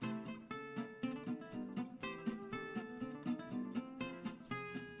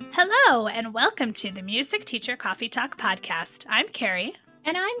Hello, and welcome to the Music Teacher Coffee Talk podcast. I'm Carrie.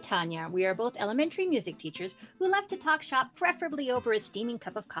 And I'm Tanya. We are both elementary music teachers who love to talk shop, preferably over a steaming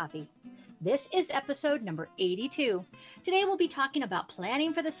cup of coffee. This is episode number 82. Today we'll be talking about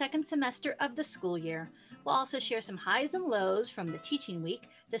planning for the second semester of the school year. We'll also share some highs and lows from the teaching week,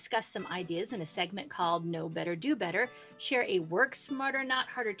 discuss some ideas in a segment called Know Better, Do Better, share a work smarter, not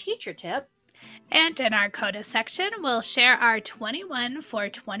harder teacher tip. And in our CODA section, we'll share our 21 for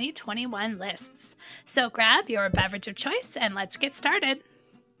 2021 lists. So grab your beverage of choice and let's get started.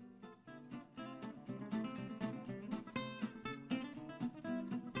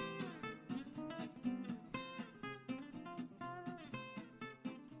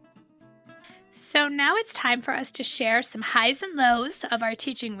 So now it's time for us to share some highs and lows of our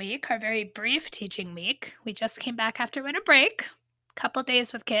teaching week, our very brief teaching week. We just came back after winter break. Couple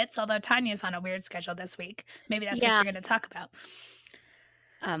days with kids, although Tanya's on a weird schedule this week. Maybe that's what you're going to talk about.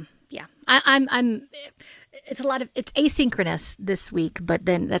 I'm it's asynchronous this week, but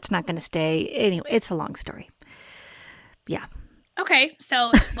then that's not going to stay. Anyway, it's a long story. Yeah. Okay.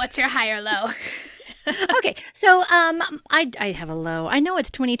 So what's your high or low? Okay. So, I have a low. I know it's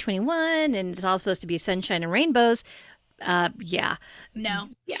 2021 and it's all supposed to be sunshine and rainbows. Yeah. No.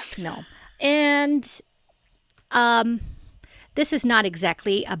 Yeah. No. And, this is not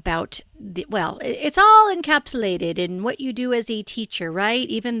exactly about it's all encapsulated in what you do as a teacher, right?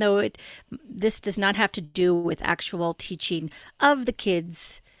 Even though this does not have to do with actual teaching of the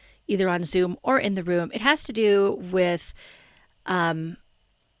kids, either on Zoom or in the room. It has to do with being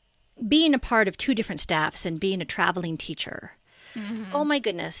a part of two different staffs and being a traveling teacher. Mm-hmm. Oh my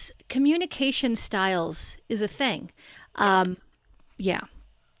goodness. Communication styles is a thing. Yeah.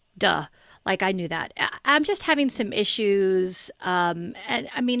 Duh. Like, I knew that. I'm just having some issues. And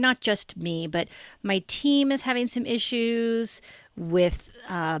I mean, not just me, but my team is having some issues with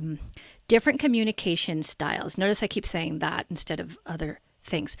different communication styles. Notice I keep saying that instead of other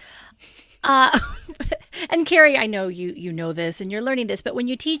things. And Carrie, I know you know this and you're learning this, but when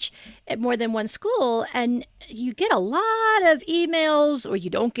you teach at more than one school and you get a lot of emails or you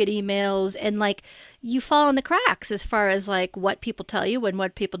don't get emails and like you fall in the cracks as far as like what people tell you and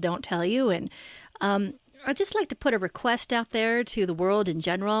what people don't tell you. And I'd just like to put a request out there to the world in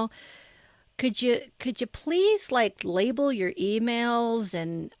general. Could you please like label your emails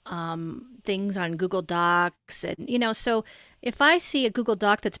and things on Google Docs and so if I see a Google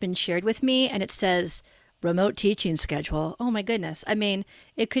Doc that's been shared with me and it says remote teaching schedule, oh my goodness. I mean,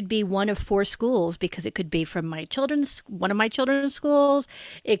 it could be one of 4 schools because it could be from one of my children's schools.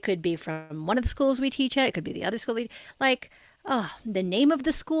 It could be from one of the schools we teach at. It could be the other school the name of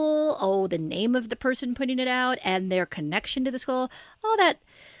the school, the name of the person putting it out and their connection to the school. All that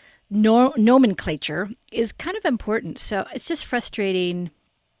nomenclature is kind of important. So it's just frustrating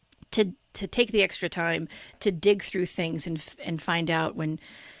to take the extra time to dig through things and find out when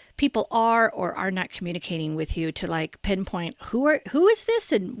people are or are not communicating with you to like pinpoint who is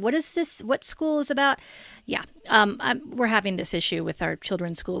this and what school is about. Yeah. We're having this issue with our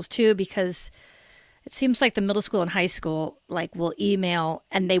children's schools too, because it seems like the middle school and high school like will email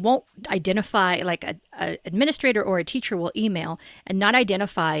and they won't identify, like a administrator or a teacher will email and not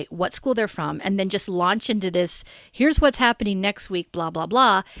identify what school they're from and then just launch into this, here's what's happening next week, blah, blah,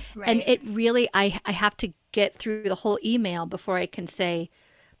 blah. Right. And it really, I have to get through the whole email before I can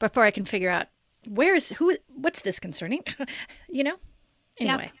figure out what's this concerning,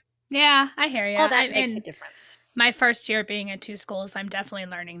 Anyway. Yeah, I hear you. All that makes a difference. My first year being at 2 schools, I'm definitely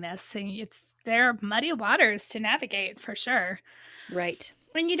learning this. And they're muddy waters to navigate for sure. Right.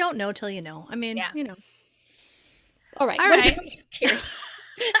 And you don't know till you know. I mean, All right. All right.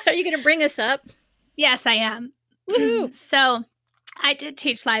 Are you going to bring us up? Yes, I am. Woohoo. So I did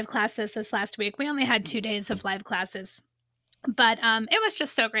teach live classes this last week. We only had 2 days of live classes. But it was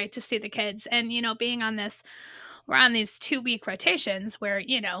just so great to see the kids. And, being on we're on these 2-week rotations where,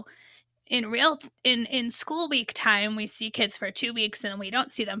 in school week time, we see kids for 2 weeks and we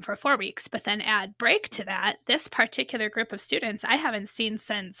don't see them for 4 weeks. But then add break to that, this particular group of students I haven't seen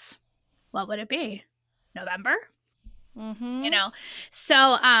since, what would it be? November? Mm-hmm.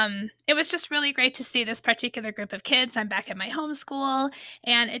 So it was just really great to see this particular group of kids. I'm back at my homeschool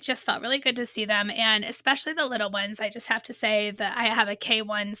and it just felt really good to see them, and especially the little ones. I just have to say that I have a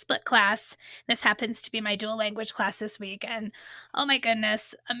K1 split class. This happens to be my dual language class this week, and oh my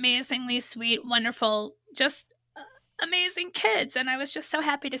goodness, amazingly sweet, wonderful, just amazing kids. And I was just so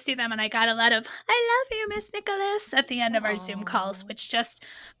happy to see them. And I got a lot of, I love you, Miss Nicholas, at the end of our Zoom calls, which just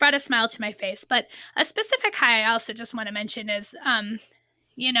brought a smile to my face. But a specific high I also just want to mention is,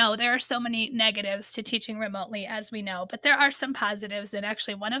 There are so many negatives to teaching remotely, as we know, but there are some positives. And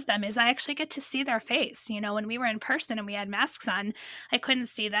actually, one of them is I actually get to see their face. When we were in person and we had masks on, I couldn't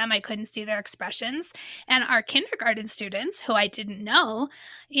see them. I couldn't see their expressions. And our kindergarten students, who I didn't know,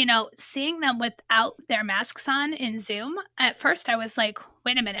 seeing them without their masks on in Zoom, at first I was like,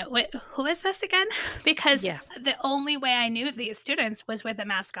 wait a minute, who is this again? Because Yeah. the only way I knew these students was with a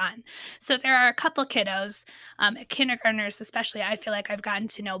mask on. So there are a couple kiddos, kindergartners especially, I feel like I've gotten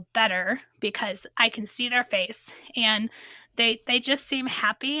to know better because I can see their face, and they just seem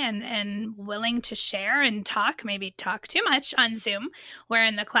happy and willing to share and talk, maybe talk too much on Zoom, where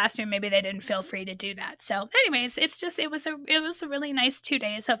in the classroom maybe they didn't feel free to do that. So anyways, it was a really nice 2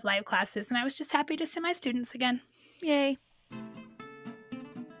 days of live classes, and I was just happy to see my students again. Yay.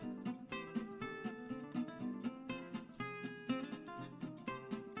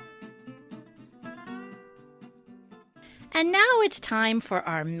 And now it's time for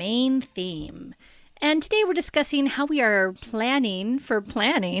our main theme. And today we're discussing how we are planning for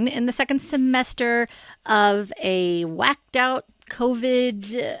planning in the second semester of a whacked out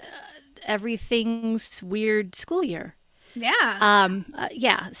COVID, everything's weird school year. Yeah.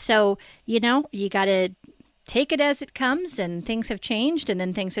 Yeah. So, you got to take it as it comes, and things have changed, and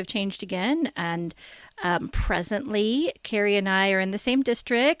then things have changed again. And presently, Carrie and I are in the same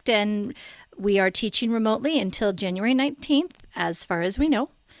district, and we are teaching remotely until January 19th, as far as we know.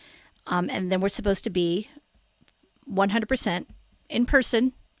 And then we're supposed to be 100% in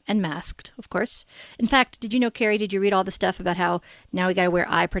person and masked, of course. In fact, did you know, Carrie, did you read all the stuff about how now we got to wear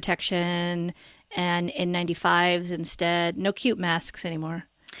eye protection and N95s instead? No cute masks anymore.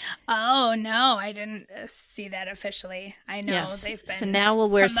 Oh no, I didn't see that officially. I know Yes. they've So been now we'll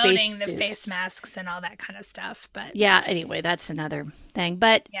wear promoting space the suits. face masks and all that kind of stuff, but Yeah, anyway, that's another thing.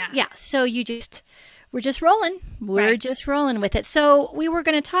 But yeah. yeah, so we're just rolling. We're Right. just rolling with it. So we were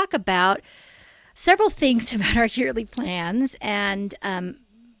going to talk about several things about our yearly plans and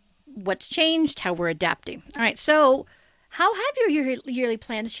what's changed, how we're adapting. All right, so how have your yearly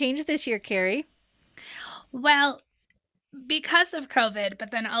plans changed this year, Carrie? Well, because of COVID,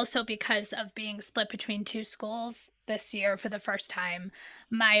 but then also because of being split between two schools this year for the first time,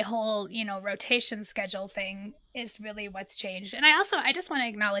 my whole, rotation schedule thing is really what's changed. And I just want to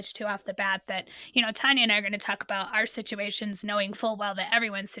acknowledge too off the bat that, Tanya and I are going to talk about our situations, knowing full well that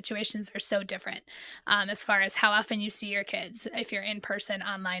everyone's situations are so different, as far as how often you see your kids, if you're in person,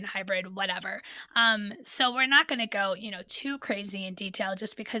 online, hybrid, whatever. So we're not going to go, too crazy in detail,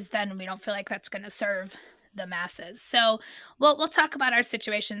 just because then we don't feel like that's going to serve the masses. So we'll talk about our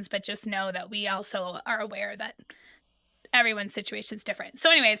situations, but just know that we also are aware that everyone's situation is different.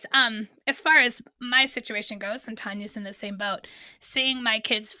 So anyways, as far as my situation goes, and Tanya's in the same boat, seeing my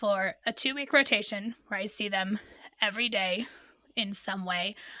kids for a 2-week rotation where I see them every day in some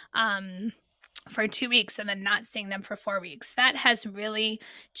way, for 2 weeks, and then not seeing them for 4 weeks, that has really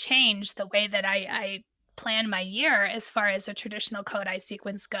changed the way that I plan my year as far as a traditional code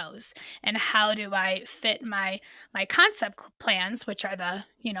sequence goes. And how do I fit my concept plans, which are the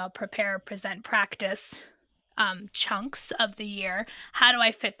prepare, present, practice chunks of the year? How do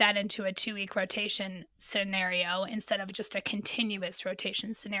I fit that into a 2-week rotation scenario instead of just a continuous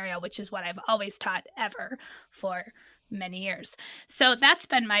rotation scenario, which is what I've always taught ever for many years. So that's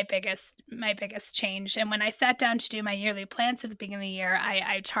been my biggest change. And when I sat down to do my yearly plans at the beginning of the year,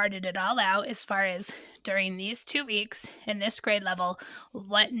 I charted it all out as far as during these 2 weeks in this grade level,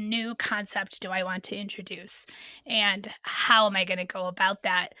 what new concept do I want to introduce? And how am I going to go about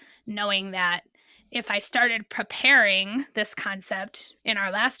that, knowing that if I started preparing this concept in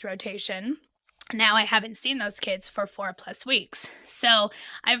our last rotation, now I haven't seen those kids for 4+ weeks. So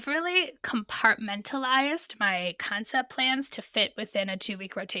I've really compartmentalized my concept plans to fit within a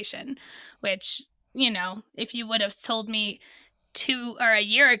 2-week rotation, which, if you would have told me a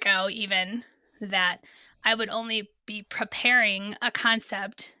year ago even that I would only be preparing a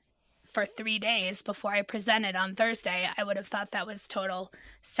concept for 3 days before I presented on Thursday, I would have thought that was total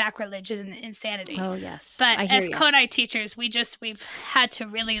sacrilege and insanity. Oh, yes. But I hear as ya. Kodai teachers, we've had to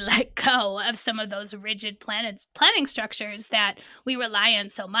really let go of some of those rigid planning structures that we rely on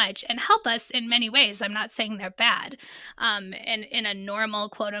so much, and help us in many ways. I'm not saying they're bad. And in a normal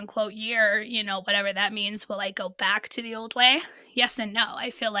quote unquote year, whatever that means, will I go back to the old way? Yes and no. I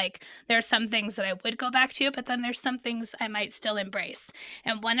feel like there are some things that I would go back to, but then there's some things I might still embrace.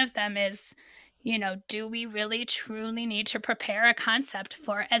 And one of them is, do we really truly need to prepare a concept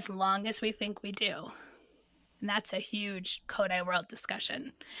for as long as we think we do? And that's a huge Kodály World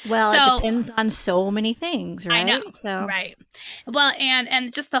discussion. Well, it So depends on so many things, I know, right? So, right. Well,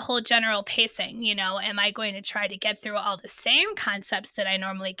 and just the whole general pacing, am I going to try to get through all the same concepts that I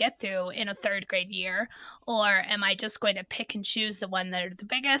normally get through in a third grade year? Or am I just going to pick and choose the one that are the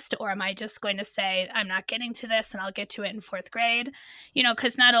biggest? Or am I just going to say, I'm not getting to this and I'll get to it in fourth grade?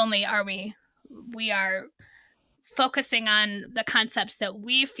 Because not only are we are focusing on the concepts that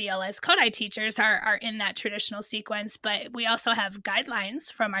we feel as Kodály teachers are in that traditional sequence, but we also have guidelines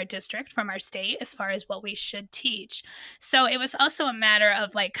from our district, from our state, as far as what we should teach. So it was also a matter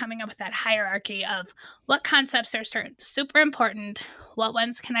of like coming up with that hierarchy of what concepts are super important, what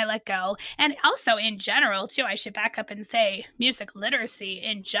ones can I let go, and also in general too, I should back up and say music literacy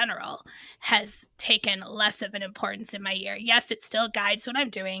in general has taken less of an importance in my year. Yes, it still guides what I'm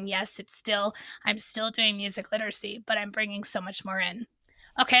doing. Yes, I'm still doing music literacy, but I'm bringing so much more in.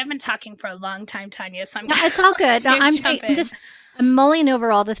 Okay, I've been talking for a long time, Tanya, so I'm no, going it's all good. No, to jump I'm in. just I'm mulling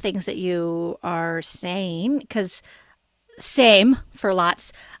over all the things that you are saying because same for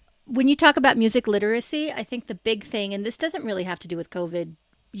lots. When you talk about music literacy, I think the big thing, and this doesn't really have to do with COVID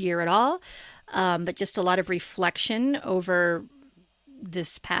year at all, but just a lot of reflection over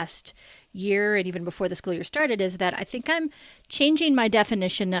this past year and even before the school year started, is that I think I'm changing my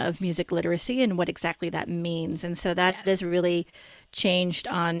definition of music literacy and what exactly that means. And so that has Yes. really changed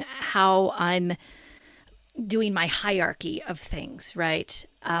on how I'm doing my hierarchy of things, right?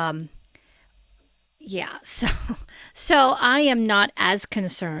 Yeah, so I am not as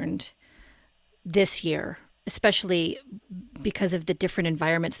concerned this year, especially because of the different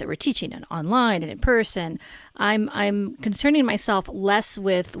environments that we're teaching in, online and in person. I'm concerning myself less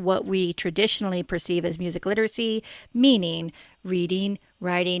with what we traditionally perceive as music literacy, meaning reading,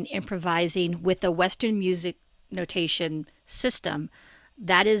 writing, improvising with a Western music notation system.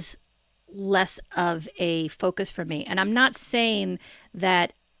 That is less of a focus for me. And I'm not saying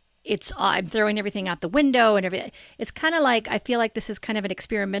that I'm throwing everything out the window and everything. It's kind of like I feel like this is kind of an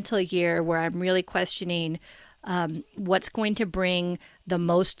experimental year where I'm really questioning what's going to bring the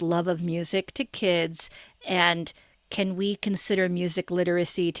most love of music to kids, and can we consider music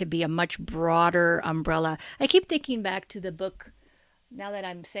literacy to be a much broader umbrella? I keep thinking back to the book now that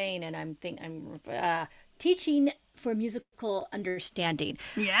I'm saying, and I'm teaching for musical understanding.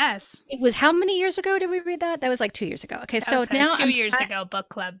 Yes. It was how many years ago did we read that? That was like 2 years ago. Okay, That so was a now 2 years ago book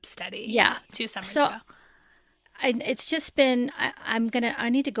club study. yeah. Yeah, 2 summers So ago. it's just been I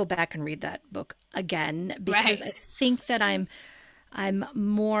need to go back and read that book again because Right. I think that I'm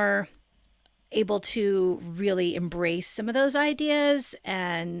more able to really embrace some of those ideas,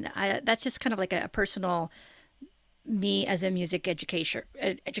 and that's just kind of like a personal me as a music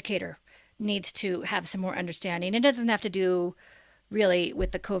educator needs to have some more understanding. It doesn't have to do really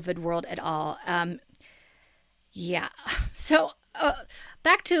with the COVID world at all. Yeah. So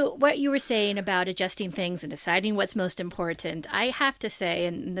back to what you were saying about adjusting things and deciding what's most important. I have to say,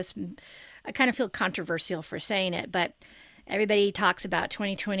 and this, I kind of feel controversial for saying it, but everybody talks about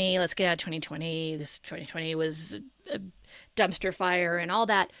 2020. Let's get out of 2020. This 2020 was a dumpster fire and all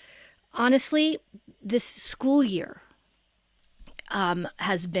that. Honestly, this school year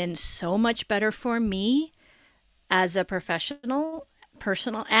has been so much better for me as a professional,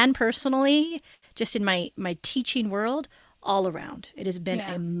 personally, just in my teaching world, all around. It has been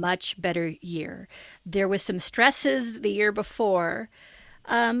a Yeah. much better year. There was some stresses the year before,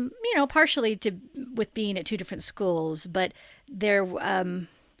 partially to with being at two different schools, but there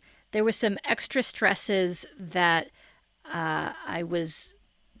was some extra stresses that I was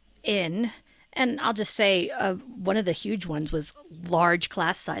in. And I'll just say one of the huge ones was large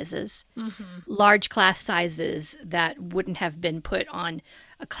class sizes. Mm-hmm. Large class sizes that wouldn't have been put on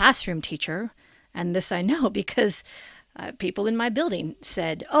a classroom teacher. And this I know because people in my building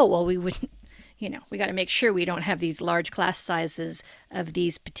said, oh, well, we wouldn't, we got to make sure we don't have these large class sizes of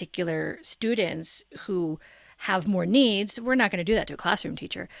these particular students who have more needs. We're not going to do that to a classroom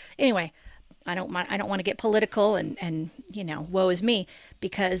teacher. Anyway, I don't want to get political and woe is me,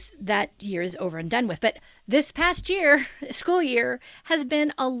 because that year is over and done with. But this past year, school year, has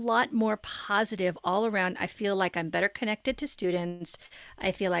been a lot more positive all around. I feel like I'm better connected to students.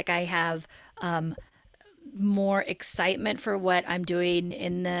 I feel like I have more excitement for what I'm doing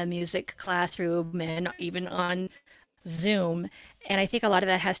in the music classroom and even on Zoom. And I think a lot of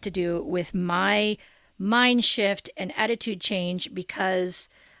that has to do with my mind shift and attitude change, because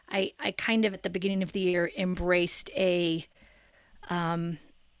I kind of at the beginning of the year embraced a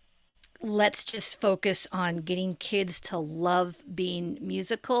let's just focus on getting kids to love being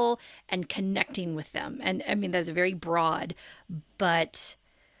musical and connecting with them. And I mean, that's very broad, but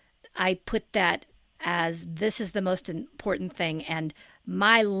I put that as this is the most important thing. And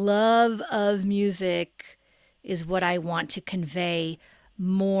my love of music is what I want to convey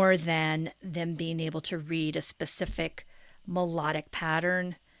more than them being able to read a specific melodic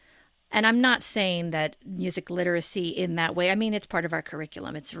pattern. And I'm not saying that music literacy in that way. I mean, it's part of our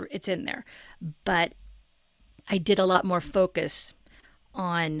curriculum. It's in there. But I did a lot more focus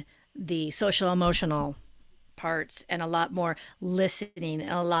on the social emotional parts and a lot more listening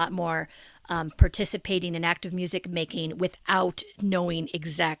and a lot more participating in active music making without knowing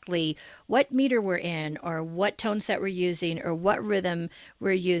exactly what meter we're in or what tone set we're using or what rhythm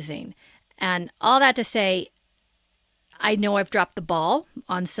we're using. And all that to say, I know I've dropped the ball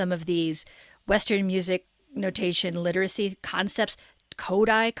on some of these Western music notation literacy concepts,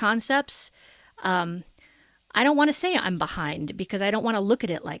 Kodai concepts. I don't want to say I'm behind because I don't want to look at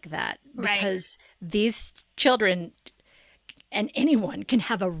it like that. Right. Because these children and anyone can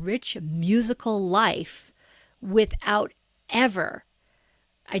have a rich musical life without ever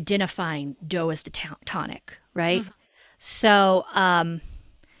identifying do as the tonic, right? Mm-hmm. So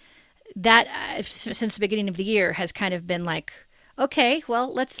that since the beginning of the year has kind of been like, okay,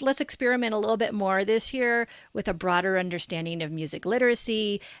 well, let's experiment a little bit more this year with a broader understanding of music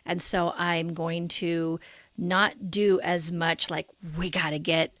literacy. And so I'm going to not do as much like we got to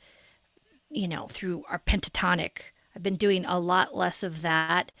get, through our pentatonic. I've been doing a lot less of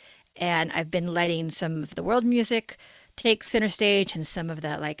that. And I've been letting some of the world music take center stage and some of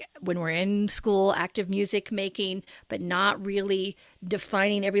the, like when we're in school, active music making, but not really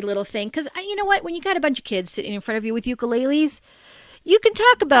defining every little thing. Because you know what? When you got a bunch of kids sitting in front of you with ukuleles, you can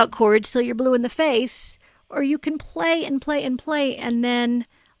talk about chords till you're blue in the face, or you can play and play and play and then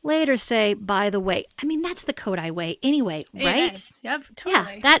later say, by the way. I mean, that's the Kodai way anyway, right? Yep,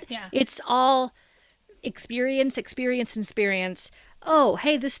 totally. It's all experience. Oh,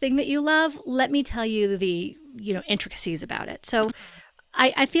 hey, this thing that you love, let me tell you the, intricacies about it. So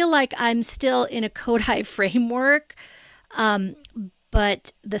I feel like I'm still in a Kodai framework,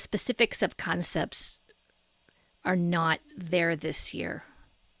 but the specifics of concepts are not there this year.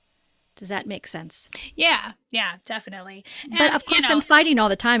 Does that make sense? Yeah, definitely. But of course, I'm fighting all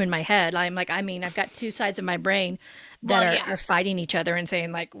the time in my head. I'm like, I've got two sides of my brain that are fighting each other and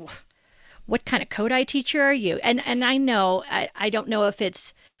saying like, what kind of Kodai teacher are you? And I know, I don't know if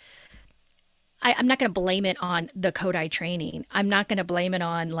it's, I'm not going to blame it on the Kodai training. I'm not going to blame it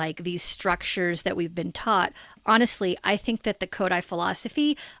on like these structures that we've been taught. Honestly, I think that the Kodai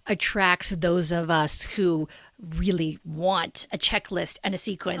philosophy attracts those of us who really want a checklist and a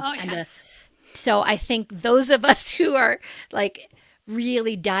sequence. So I think those of us who are like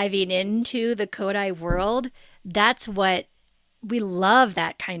really diving into the Kodai world, that's what we love,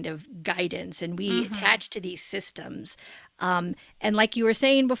 that kind of guidance, and we attach to these systems. And like you were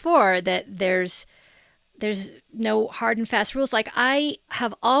saying before, that there's no hard and fast rules. Like I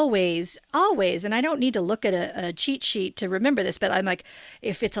have always, and I don't need to look at a cheat sheet to remember this, but I'm like,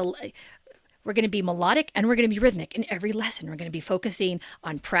 we're going to be melodic and we're going to be rhythmic in every lesson. We're going to be focusing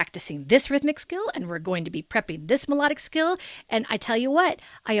on practicing this rhythmic skill and we're going to be prepping this melodic skill. And I tell you what,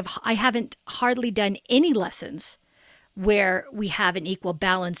 I haven't hardly done any lessons where we have an equal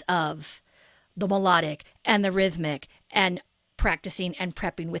balance of the melodic and the rhythmic and practicing and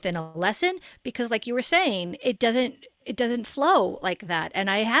prepping within a lesson, because like you were saying, it doesn't flow like that. And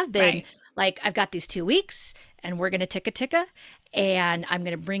I have been like, I've got these 2 weeks and we're going to ticka, and I'm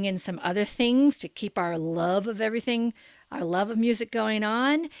going to bring in some other things to keep our love of everything, our love of music going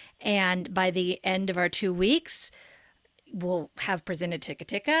on. And by the end of our 2 weeks, we'll have presented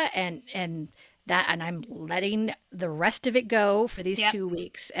ticka and I'm letting the rest of it go for these 2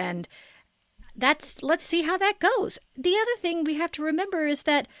 weeks. And let's see how that goes. The other thing we have to remember is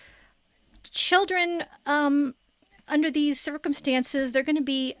that children, under these circumstances, they're going to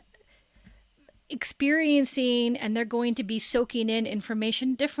be experiencing and they're going to be soaking in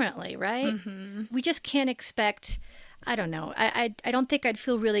information differently, right? We just can't expect, I don't know. I don't think I'd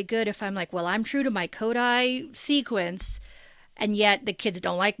feel really good if I'm like, well, I'm true to my Kodai sequence, and yet the kids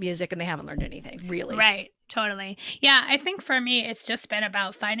don't like music and they haven't learned anything, really. Right. Totally. Yeah, I think for me, it's just been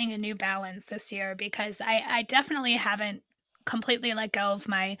about finding a new balance this year, because I definitely haven't completely let go of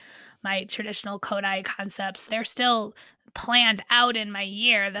my traditional Kodai concepts. They're still planned out in my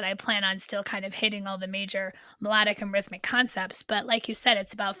year, that I plan on still kind of hitting all the major melodic and rhythmic concepts. But like you said,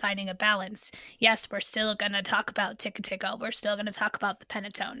 it's about finding a balance. Yes, we're still going to talk about ticka. We're still going to talk about the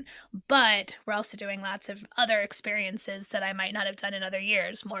pentatone, but we're also doing lots of other experiences that I might not have done in other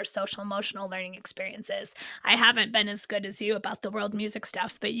years, more social emotional learning experiences. I haven't been as good as you about the world music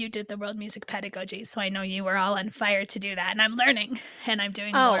stuff, but you did the world music pedagogy. So I know you were all on fire to do that, and I'm learning and I'm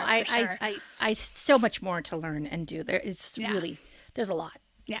doing more. I sure. I so much more to learn and do. There is Yeah. really, there's a lot.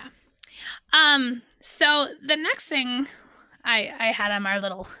 Yeah. So the next thing I had on our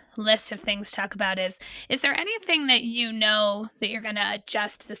little list of things to talk about is there anything that you know that you're going to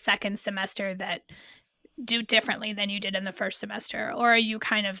adjust the second semester that do differently than you did in the first semester, or are you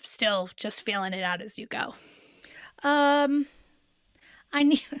kind of still just feeling it out as you go? Um, I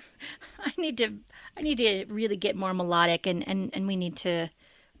need, I need to, I need to really get more melodic, and we need to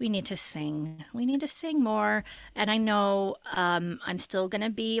sing. We need to sing more. And I know I'm still going to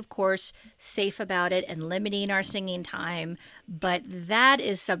be, of course, safe about it and limiting our singing time. But that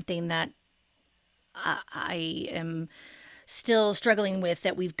is something that I am still struggling with,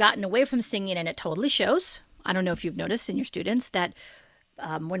 that we've gotten away from singing, and it totally shows. I don't know if you've noticed in your students that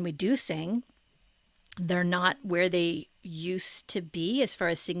when we do sing, they're not where they used to be as far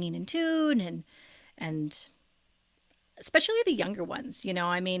as singing in tune, and especially the younger ones.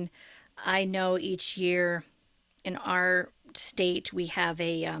 I mean, I know each year in our state we have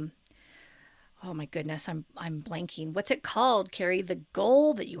a oh my goodness, I'm blanking. What's it called, Carrie? The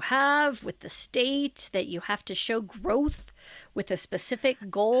goal that you have with the state, that you have to show growth with a specific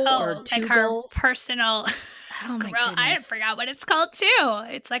goal or Oh, two like our goals. personal Oh my growth. I goodness. forgot what it's called too.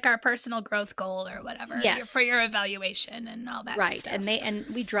 It's like our personal growth goal or whatever. For Yes. your evaluation and all that Right. stuff. And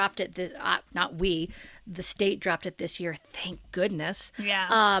we dropped it this not we, the state dropped it this year, thank goodness.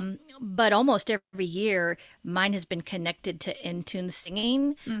 Yeah. But almost every year mine has been connected to in tune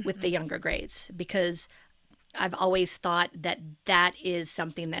singing with the Hmm. younger grades, because I've always thought that that is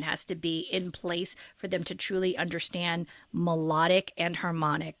something that has to be in place for them to truly understand melodic and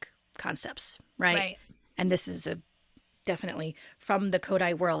harmonic concepts, right? Right. And this is a definitely from the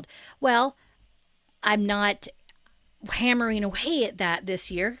Kodai world. Well, I'm not hammering away at that this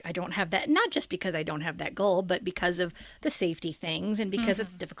year. I don't have that, not just because I don't have that goal, but because of the safety things and because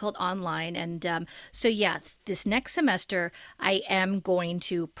it's Hmm. difficult online. And so, yeah, this next semester, I am going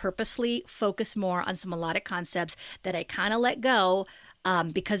to purposely focus more on some melodic concepts that I kind of let go,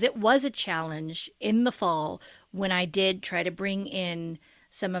 because it was a challenge in the fall when I did try to bring in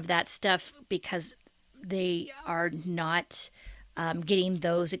some of that stuff, because they are not getting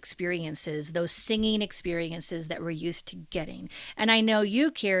those experiences, those singing experiences that we're used to getting. And I know you,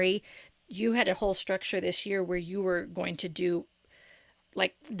 Carrie, you had a whole structure this year where you were going to do,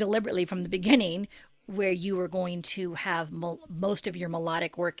 like, deliberately from the beginning, where you were going to have most of your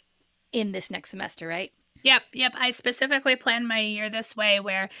melodic work in this next semester, right? Yep. I specifically planned my year this way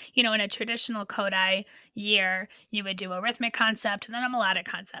where, in a traditional Kodai year, you would do a rhythmic concept and then a melodic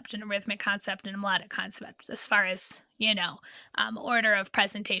concept and a rhythmic concept and a melodic concept as far as, order of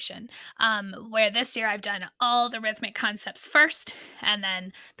presentation. Where this year I've done all the rhythmic concepts first, and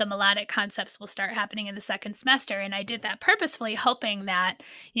then the melodic concepts will start happening in the second semester. And I did that purposefully, hoping that,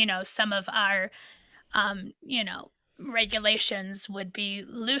 some of our um, you know, regulations would be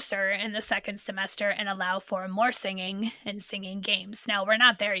looser in the second semester and allow for more singing and singing games. Now we're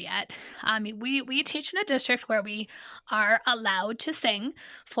not there yet. We teach in a district where we are allowed to sing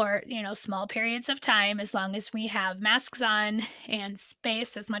for small periods of time as long as we have masks on and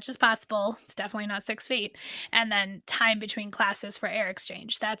space as much as possible. It's definitely not 6 feet, and then time between classes for air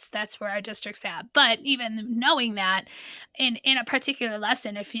exchange. That's where our district's at. But even knowing that, in a particular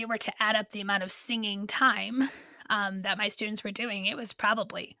lesson, if you were to add up the amount of singing time that my students were doing, it was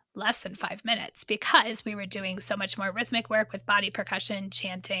probably less than 5 minutes because we were doing so much more rhythmic work with body percussion,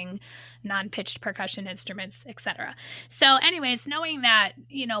 chanting, non-pitched percussion instruments, etc. So anyways, knowing that,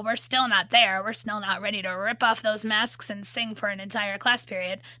 we're still not there, we're still not ready to rip off those masks and sing for an entire class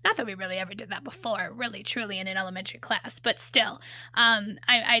period. Not that we really ever did that before, really truly in an elementary class, but still,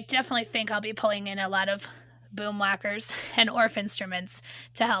 I definitely think I'll be pulling in a lot of boom whackers and Orff instruments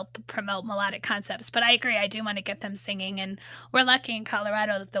to help promote melodic concepts. But I agree, I do want to get them singing. And we're lucky in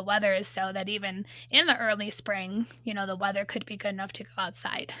Colorado that the weather is so that even in the early spring, the weather could be good enough to go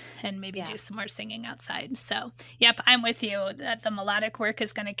outside and maybe Yeah. do some more singing outside. So, yep, I'm with you that the melodic work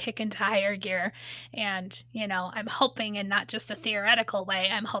is going to kick into higher gear. And, I'm hoping in not just a theoretical way,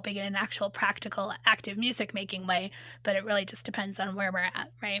 I'm hoping in an actual practical active music making way. But it really just depends on where we're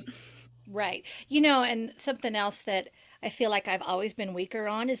at, right? Right. And something else that I feel like I've always been weaker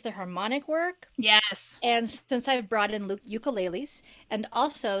on is the harmonic work. Yes. And since I've brought in ukuleles, and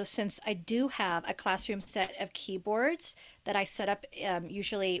also since I do have a classroom set of keyboards that I set up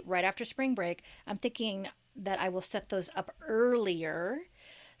usually right after spring break, I'm thinking that I will set those up earlier,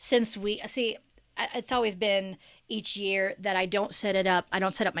 since we see. it's always been each year that I don't set it up. I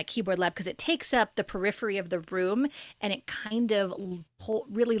don't set up my keyboard lab because it takes up the periphery of the room and it kind of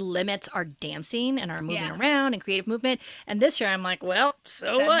really limits our dancing and our moving Yeah. around and creative movement. And this year I'm like, well,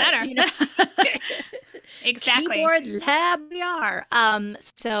 so Doesn't what? matter. You know, Exactly. keyboard lab we are.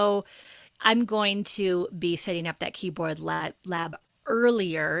 So I'm going to be setting up that keyboard lab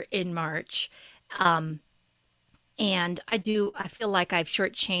earlier in March. Um, and I feel like I've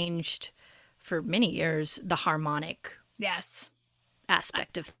shortchanged for many years the harmonic Yes.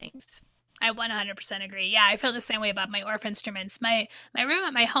 aspect of things. I 100% agree. Yeah, I feel the same way about my Orff instruments. My room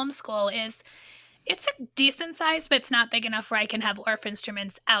at my homeschool is it's a decent size, but it's not big enough where I can have Orff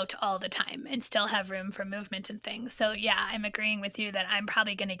instruments out all the time and still have room for movement and things. So yeah, I'm agreeing with you that I'm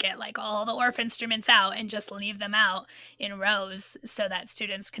probably going to get like all the Orff instruments out and just leave them out in rows so that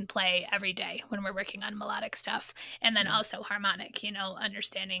students can play every day when we're working on melodic stuff. And then Yeah. also harmonic,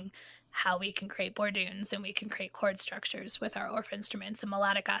 understanding how we can create bordunes and we can create chord structures with our Orff instruments and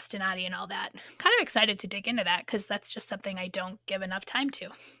melodic ostinati and all that. Kind of excited to dig into that because that's just something I don't give enough time to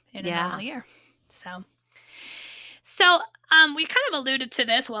in a normal year. So, we kind of alluded to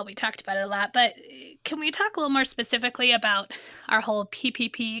this. Well, we talked about it a lot, but can we talk a little more specifically about our whole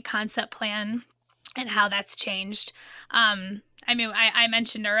PPP concept plan and how that's changed? I mean, I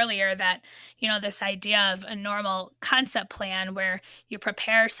mentioned earlier that, this idea of a normal concept plan where you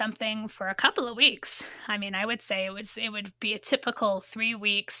prepare something for a couple of weeks. I mean, I would say it would be a typical 3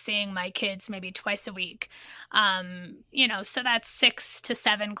 weeks seeing my kids maybe twice a week. So that's 6 to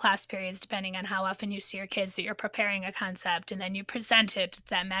 7 class periods, depending on how often you see your kids, that you're preparing a concept and then you present it,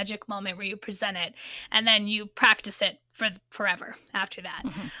 that magic moment where you present it, and then you practice it for forever after that.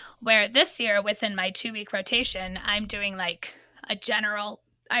 Mm-hmm. Where this year, within my 2 week rotation, I'm doing like a general,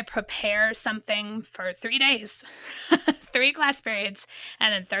 I prepare something for 3 days, 3 class periods,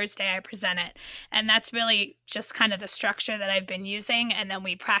 and then Thursday I present it. And that's really just kind of the structure that I've been using. And then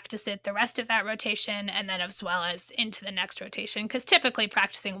we practice it the rest of that rotation, and then as well as into the next rotation. Because typically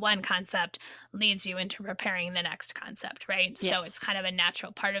practicing one concept leads you into preparing the next concept, right? Yes. So it's kind of a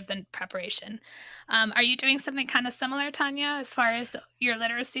natural part of the preparation. Are you doing something kind of similar, Tanya, as far as your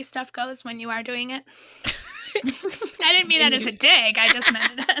literacy stuff goes when you are doing it? I didn't mean that as a dig. I just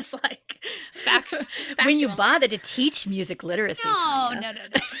meant it as like factual. When you bother to teach music literacy. No, Tanya.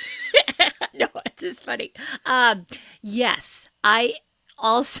 no. No, it's just funny. Yes, I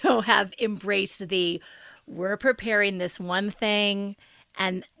also have embraced we're preparing this one thing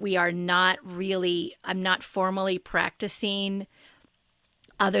and I'm not formally practicing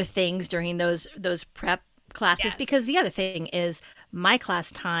other things during those prep classes. Yes. Because the other thing is my class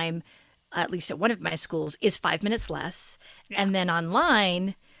time, at least at one of my schools, is 5 minutes less. Yeah. And then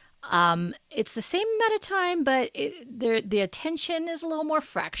online, it's the same amount of time, but the attention is a little more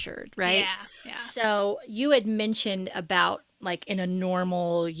fractured, right? Yeah. So you had mentioned about like in a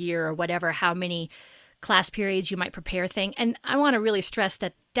normal year or whatever, how many class periods you might prepare thing. And I want to really stress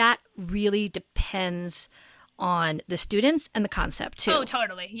that really depends on the students and the concept too. Oh,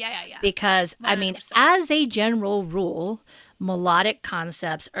 totally. Yeah. Because, 100%. I mean, as a general rule, melodic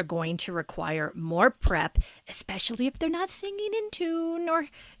concepts are going to require more prep, especially if they're not singing in tune or,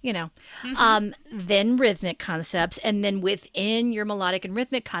 than rhythmic concepts. And then within your melodic and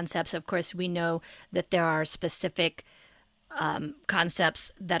rhythmic concepts, of course, we know that there are specific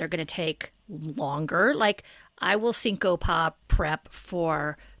concepts that are going to take longer. Like I will syncopop prep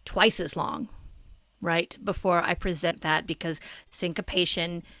for twice as long, right, before I present that, because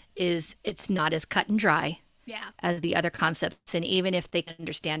syncopation it's not as cut and dry as the other concepts. And even if they can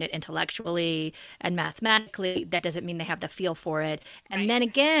understand it intellectually and mathematically, that doesn't mean they have the feel for it. And then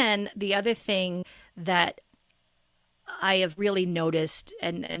again, the other thing that I have really noticed,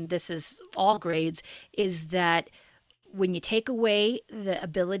 and this is all grades, is that when you take away the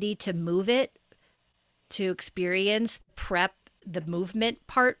ability to move it, to experience prep, the movement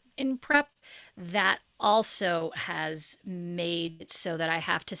part in prep, that also has made it so that I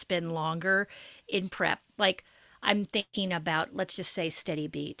have to spend longer in prep. Like I'm thinking about, let's just say steady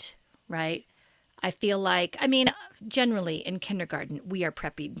beat, right? I feel like, I mean, generally in kindergarten, we are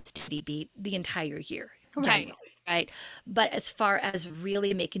prepping steady beat the entire year. Right. Right. But as far as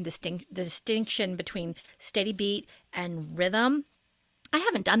really making the distinction between steady beat and rhythm, I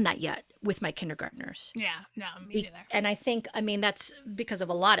haven't done that yet with my kindergartners. Yeah, no, me neither. And I think, I mean, that's because of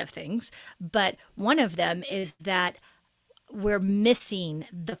a lot of things, but one of them is that we're missing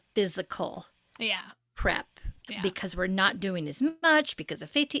the physical prep Yeah. because we're not doing as much because of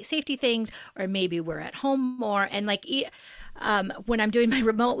safety things, or maybe we're at home more. And like when I'm doing my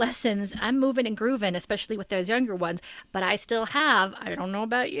remote lessons, I'm moving and grooving, especially with those younger ones. But I still have, I don't know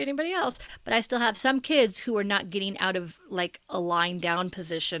about anybody else, but I still have some kids who are not getting out of like a lying down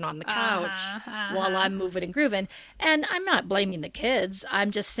position on the couch while I'm moving and grooving. And I'm not blaming the kids.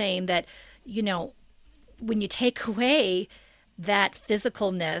 I'm just saying that, you know, when you take away that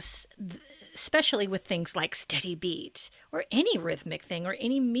physicalness, especially with things like steady beat or any rhythmic thing or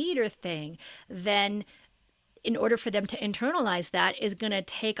any meter thing, then in order for them to internalize that is going to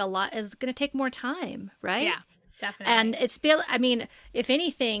take more time, right? Yeah, definitely. And I mean, if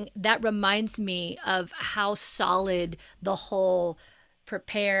anything, that reminds me of how solid the whole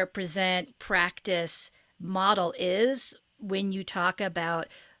prepare, present, practice model is when you talk about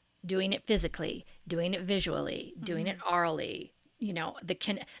doing it physically, doing it visually, doing it orally. You know, the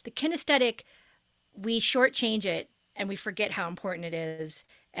kinesthetic, we shortchange it and we forget how important it is.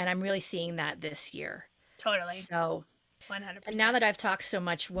 And I'm really seeing that this year. Totally. So 100%. And now that I've talked so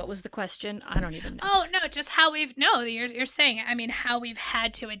much, what was the question? I don't even know. Oh, no, just how you're saying, I mean, how we've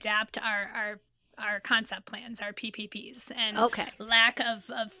had to adapt our concept plans, our PPPs, and lack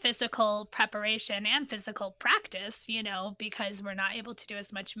of physical preparation and physical practice, you know, because we're not able to do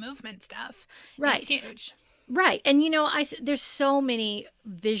as much movement stuff. Right. It's huge. Right. And, you know, there's so many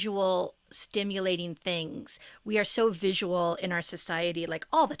visual stimulating things. We are so visual in our society, like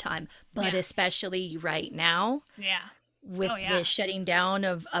all the time, but especially right now. Yeah. With the shutting down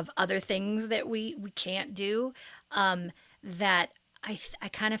of other things that we can't do, that I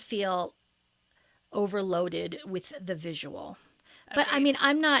kind of feel overloaded with the visual. But I mean,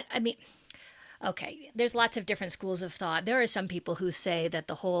 okay, there's lots of different schools of thought. There are some people who say that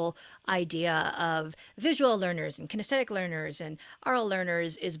the whole idea of visual learners and kinesthetic learners and oral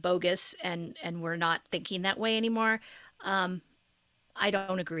learners is bogus, and we're not thinking that way anymore. I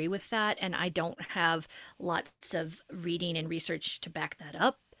don't agree with that, and I don't have lots of reading and research to back that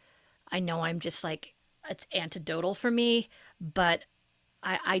up. I know I'm just like, it's anecdotal for me, but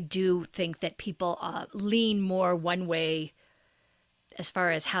I do think that people lean more one way as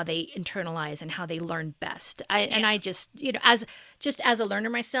far as how they internalize and how they learn best. And I just, you know, as a learner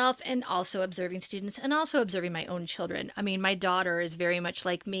myself, and also observing students and also observing my own children. I mean, my daughter is very much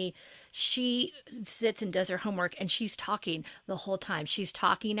like me. She sits and does her homework and she's talking the whole time. She's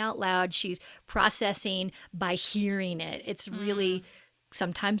talking out loud. She's processing by hearing it. It's really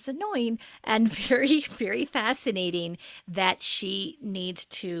sometimes annoying and very, very fascinating that she needs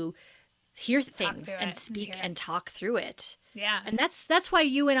to hear things and speak and talk through it. Yeah. And that's why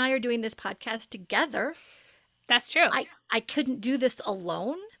you and I are doing this podcast together. That's true. I couldn't do this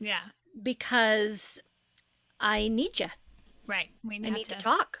alone. Yeah. Because I need you. Right. I need to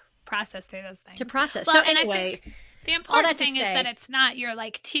talk. Process through those things. To process. Well, so and anyway, I think the important thing is that it's not you're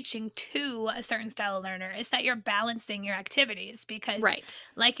like teaching to a certain style of learner. It's that you're balancing your activities because,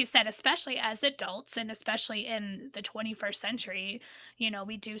 like you said, especially as adults and especially in the 21st century, you know,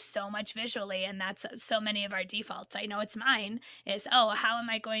 we do so much visually, and that's so many of our defaults. I know it's mine is, how am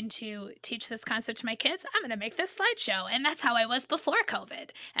I going to teach this concept to my kids? I'm going to make this slideshow. And that's how I was before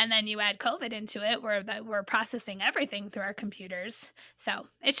COVID. And then you add COVID into it where we're processing everything through our computers. So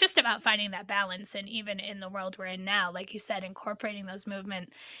it's just about finding that balance. And even in the world we're in now, like you said, incorporating those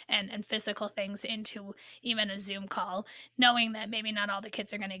movement and physical things into even a Zoom call, knowing that maybe not all the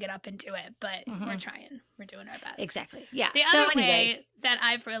kids are going to get up and do it, but we're trying. We're doing our best. Exactly. Yeah. The other way that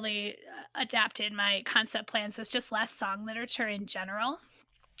I've really adapted my concept plans is just less song literature in general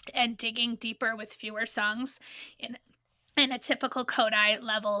and digging deeper with fewer songs in a typical Kodály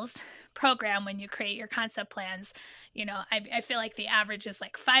levels program. When you create your concept plans, you know, I feel like the average is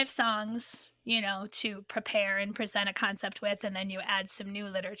like 5 songs, you know, to prepare and present a concept with, and then you add some new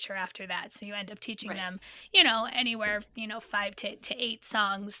literature after that. So you end up teaching them, you know, anywhere, you know, 5 to 8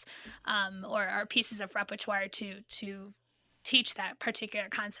 songs, or pieces of repertoire to teach that particular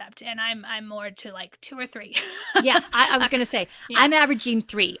concept. And I'm more to like 2 or 3. Yeah, I was gonna say I'm averaging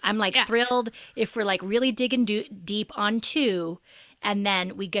 3. I'm like thrilled if we're like really digging deep on 2, and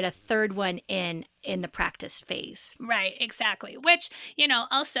then we get a third one in the practice phase. Right, exactly. Which, you know,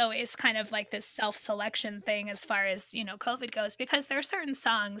 also is kind of like this self-selection thing as far as, you know, COVID goes, because there are certain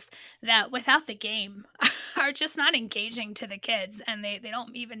songs that without the game are just not engaging to the kids, and they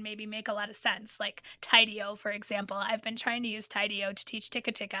don't even maybe make a lot of sense. Like Tideo, for example. I've been trying to use Tideo to teach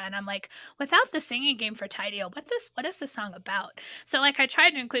Tika Tika, and I'm like, without the singing game for Tideo, what is this song about? So like I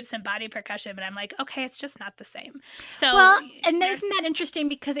tried to include some body percussion, but I'm like, okay, it's just not the same. So well, and isn't that interesting,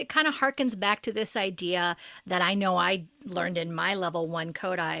 because it kind of harkens back to this this idea that I know I learned in my level one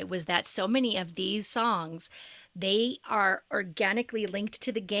Kodai was that so many of these songs, they are organically linked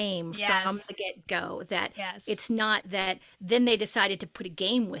to the game from Yes. the get-go, that Yes. it's not that then they decided to put a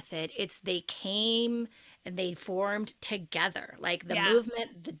game with it. It's they came and they formed together. Like the Yeah.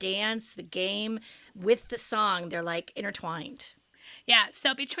 movement, the dance, the game with the song, they're like intertwined. Yeah,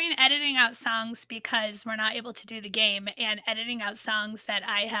 so between editing out songs because we're not able to do the game and editing out songs that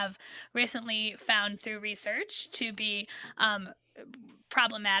I have recently found through research to be um,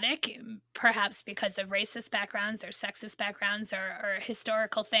 problematic, perhaps because of racist backgrounds or sexist backgrounds or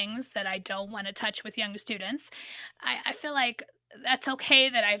historical things that I don't want to touch with young students, I feel like that's okay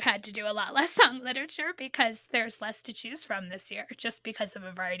that I've had to do a lot less song literature because there's less to choose from this year just because of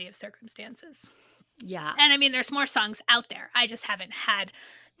a variety of circumstances. Yeah. And I mean, there's more songs out there. I just haven't had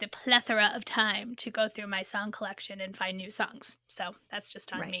the plethora of time to go through my song collection and find new songs. So that's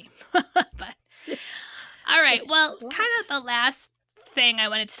just on Right. me. But all right. Well, It's a kind lot. of the last thing I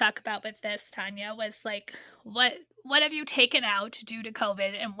wanted to talk about with this, Tanya, was like what have you taken out due to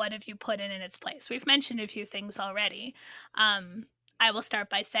COVID and what have you put in its place? We've mentioned a few things already. Um, I will start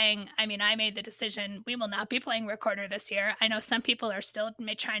by saying, I mean, I made the decision we will not be playing recorder this year. I know some people are still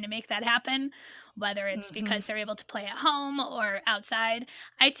trying to make that happen, whether it's Hmm. because they're able to play at home or outside.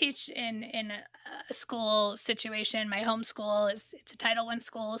 I teach in a school situation. My home school it's a Title I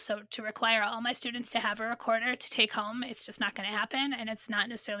school, so to require all my students to have a recorder to take home, it's just not going to happen, and it's not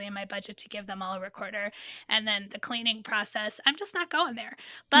necessarily in my budget to give them all a recorder. And then the cleaning process, I'm just not going there. No.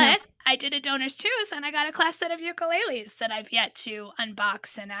 But I did a donor's choose and I got a class set of ukuleles that I've yet to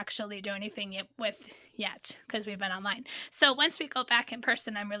unbox and actually do anything with yet because we've been online. So once we go back in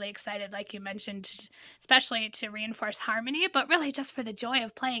person, I'm really excited, like you mentioned, especially to reinforce harmony, but really just for the joy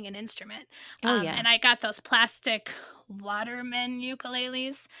of playing an instrument. Oh yeah. And I got those plastic Waterman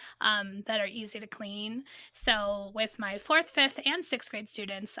ukuleles that are easy to clean. So with my fourth, fifth, and sixth grade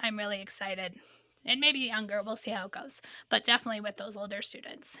students, I'm really excited. And maybe younger, we'll see how it goes. But definitely with those older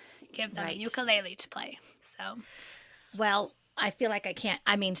students, give them a Right. ukulele to play. So, Well, I feel like I can't.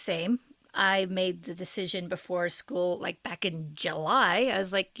 I mean, same. I made the decision before school, like back in July. I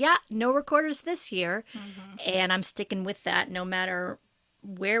was like, yeah, no recorders this year. mhm. And I'm sticking with that no matter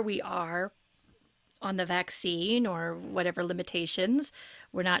where we are on the vaccine or whatever limitations.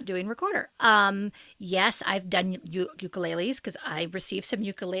 We're not doing recorder. Yes, I've done ukuleles because I received some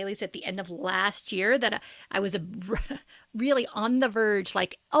ukuleles at the end of last year that I was really on the verge,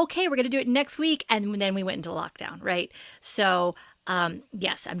 like, okay, we're going to do it next week. And then we went into lockdown, right? So,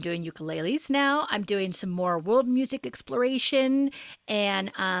 yes, I'm doing ukuleles now. I'm doing some more world music exploration.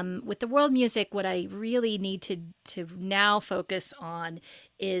 And with the world music, what I really need to now focus on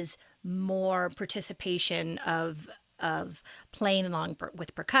is more participation of playing along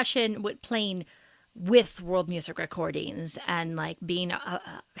with percussion, with playing with world music recordings, and like being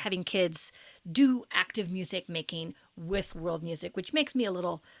having kids do active music making with world music, which makes me a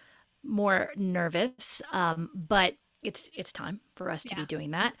little more nervous. But it's time for us to Yeah. be doing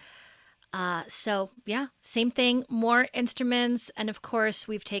that. So yeah, same thing, more instruments. And of course,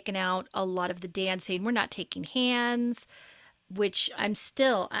 we've taken out a lot of the dancing. We're not taking hands, which I'm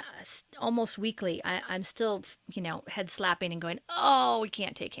still almost weekly. I'm still, head slapping and going, oh, we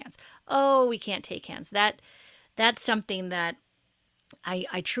can't take hands. Oh, we can't take hands. That's something that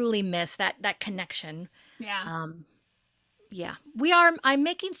I truly miss, that connection. Yeah. Um, yeah, we are. I'm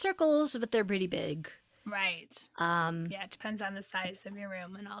making circles, but they're pretty big. Right. Um, Yeah. It depends on the size of your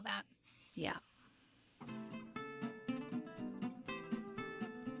room and all that. yeah.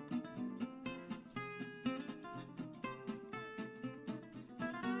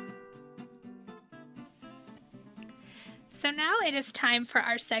 So now it is time for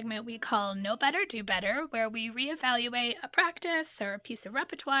our segment we call Know Better, Do Better, where we reevaluate a practice or a piece of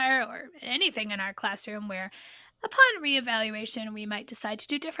repertoire or anything in our classroom where, upon reevaluation, we might decide to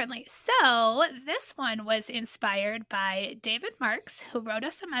do differently. So this one was inspired by David Marks, who wrote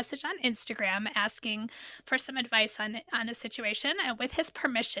us a message on Instagram asking for some advice on a situation. And with his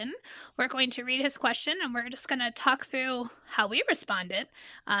permission, we're going to read his question and we're just going to talk through how we responded.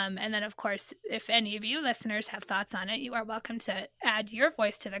 And then, of course, if any of you listeners have thoughts on it, you are welcome to add your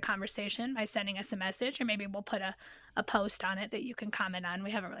voice to the conversation by sending us a message, or maybe we'll put a post on it that you can comment on.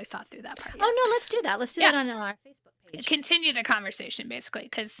 We haven't really thought through that part yet. Oh no, let's do that. Let's do Yeah. that on our Facebook page. Continue the conversation, basically,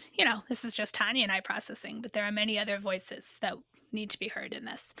 because, this is just Tanya and I processing, but there are many other voices that need to be heard in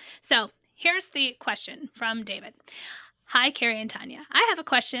this. So here's the question from David. Hi, Carrie and Tanya. I have a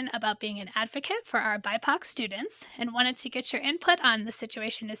question about being an advocate for our BIPOC students and wanted to get your input on the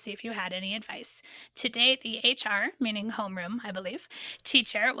situation to see if you had any advice. Today, the HR, meaning homeroom, I believe,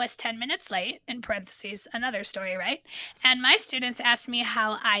 teacher was 10 minutes late, in parentheses, another story, right? And my students asked me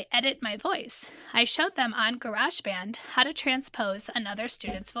how I edit my voice. I showed them on GarageBand how to transpose another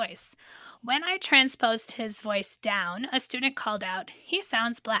student's voice. When I transposed his voice down, a student called out, "He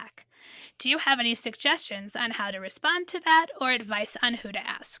sounds black." Do you have any suggestions on how to respond to that or advice on who to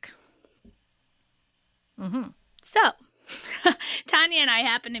ask? Mm-hmm. So, Tanya and I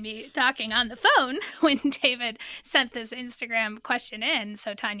happened to be talking on the phone when David sent this Instagram question in.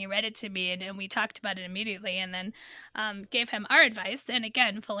 So Tanya read it to me and we talked about it immediately and then gave him our advice. And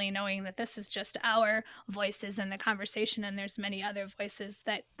again, fully knowing that this is just our voices in the conversation and there's many other voices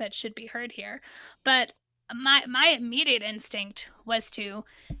that should be heard here. But my immediate instinct was to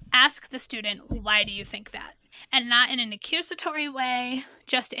ask the student, why do you think that? And not in an accusatory way,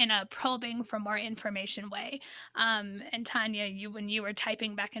 just in a probing for more information way. And Tanya, when you were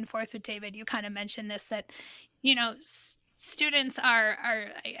typing back and forth with David, you kind of mentioned this, that, students are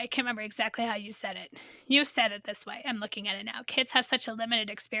I can't remember exactly how you said it. You said it this way. I'm looking at it now. Kids have such a limited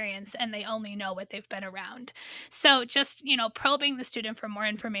experience and they only know what they've been around. So just, probing the student for more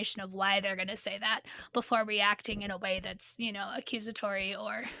information of why they're going to say that before reacting in a way that's, accusatory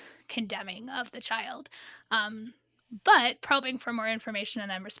or condemning of the child. But probing for more information and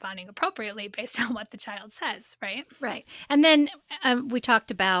then responding appropriately based on what the child says, right? Right. And then we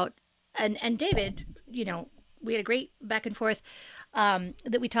talked about, and David, we had a great back and forth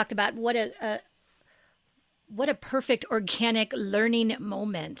that we talked about what a perfect organic learning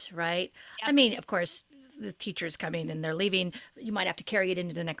moment, right? Yep. I mean, of course, the teacher's coming and they're leaving. You might have to carry it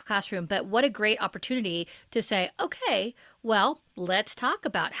into the next classroom, but what a great opportunity to say, okay, well, let's talk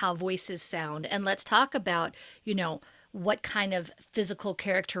about how voices sound and let's talk about, what kind of physical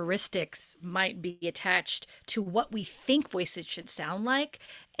characteristics might be attached to what we think voices should sound like.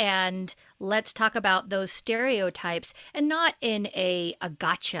 And let's talk about those stereotypes and not in a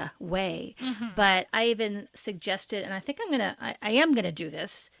gotcha way. Mm-hmm. But I even suggested, and I think I am going to do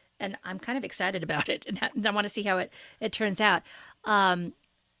this, and I'm kind of excited about it. And I want to see how it turns out.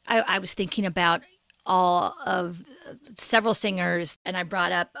 I was thinking about all of several singers, and I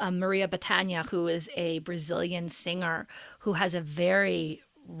brought up Maria Bethânia, who is a Brazilian singer who has a very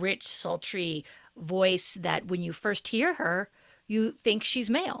rich, sultry voice that when you first hear her, you think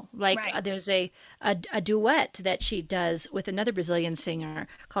she's male. Like right. There's a duet that she does with another Brazilian singer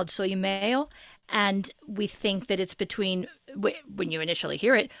called Sou Male, and we think that it's between, when you initially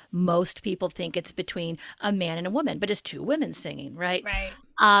hear it, most people think it's between a man and a woman, but it's two women singing, right? Right.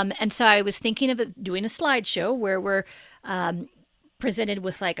 And so I was thinking of doing a slideshow where we're presented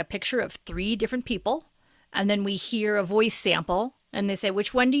with like a picture of 3 different people, and then we hear a voice sample, and they say,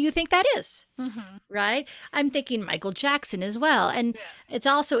 which one do you think that is? Mm-hmm. Right? I'm thinking Michael Jackson as well. And it's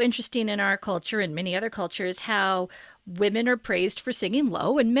also interesting in our culture and many other cultures how women are praised for singing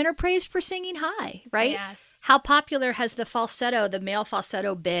low and men are praised for singing high, right? Yes. How popular has the male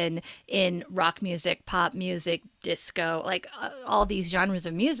falsetto been in rock music, pop music, disco, like all these genres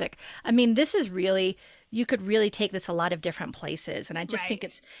of music? I mean, this is really, you could really take this a lot of different places. And I just think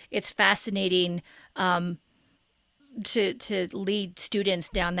it's fascinating to lead students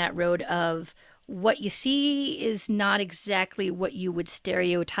down that road of what you see is not exactly what you would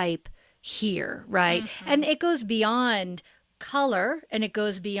stereotype here, right? Mm-hmm. And it goes beyond color and it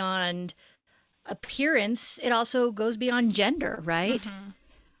goes beyond appearance. It also goes beyond gender, right? Mm-hmm.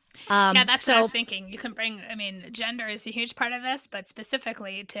 Yeah, that's what I was thinking. You can gender is a huge part of this, but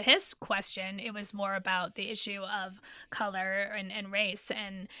specifically to his question, it was more about the issue of color and race.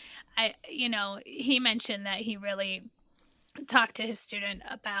 And he mentioned that he really talked to his student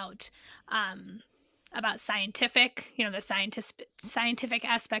about scientific, the scientific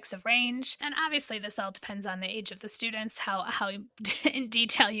aspects of range. And obviously this all depends on the age of the students, how in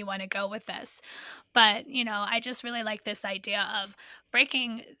detail you want to go with this. But, I just really like this idea of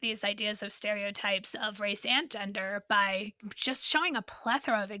breaking these ideas of stereotypes of race and gender by just showing a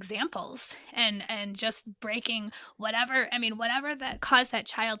plethora of examples and just breaking whatever that caused that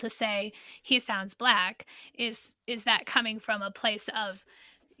child to say he sounds black is that coming from a place of,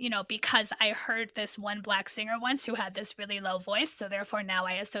 because I heard this one black singer once who had this really low voice, so therefore now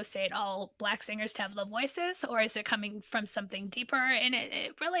I associate all black singers to have low voices, or is it coming from something deeper? And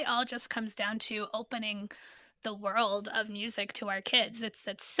it really all just comes down to opening the world of music to our kids.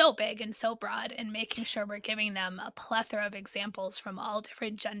 That's so big and so broad, and making sure we're giving them a plethora of examples from all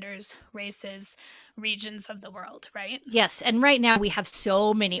different genders, races, regions of the world, right? Yes, and right now we have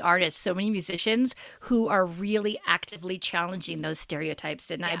so many artists, so many musicians who are really actively challenging those stereotypes.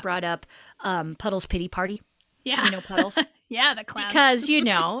 And I Yeah. brought up Puddle's Pity Party. Yeah. You know Puddles? Yeah, the clown. Because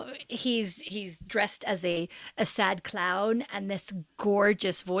he's dressed as a sad clown, and this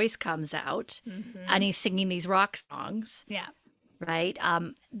gorgeous voice comes out, and he's singing these rock songs, Yeah. right?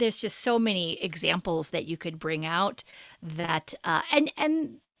 There's just so many examples that you could bring out that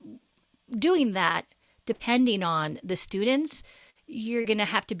and doing that, depending on the students, you're going to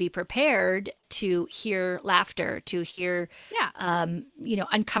have to be prepared to hear laughter, to hear Yeah.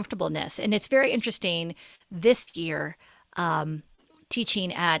 uncomfortableness. And it's very interesting this year,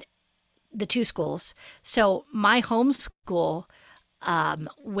 teaching at the two schools. So my homeschool,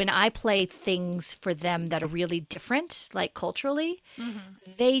 when I play things for them that are really different, like culturally,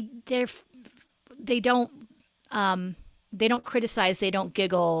 they don't they don't criticize, they don't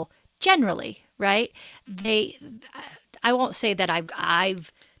giggle generally, right? I won't say that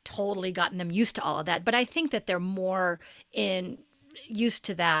I've totally gotten them used to all of that, but I think that they're more in used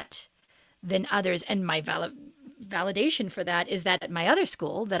to that than others. And my validation for that is that at my other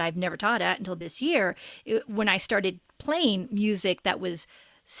school that I've never taught at until this year, when I started playing music that was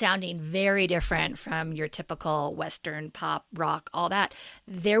sounding very different from your typical Western pop, rock, all that,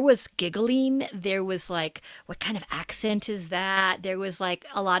 there was giggling. There was like, what kind of accent is that? There was like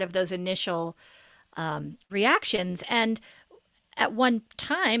a lot of those initial reactions. And at one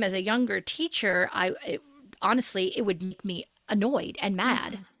time, as a younger teacher, honestly, it would make me annoyed and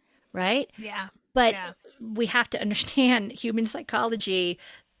mad, right? Yeah. But Yeah. we have to understand human psychology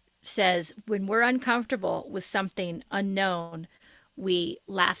says when we're uncomfortable with something unknown, we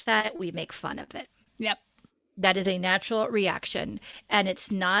laugh at it, we make fun of it. Yep. That is a natural reaction. And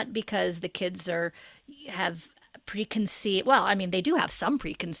it's not because the kids have preconceived, well, I mean, they do have some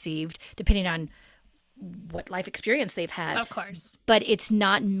preconceived, depending on what life experience they've had. Of course. But it's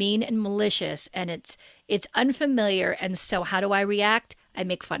not mean and malicious, and it's unfamiliar. And so how do I react? I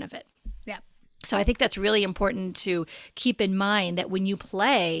make fun of it. Yep. So I think that's really important to keep in mind, that when you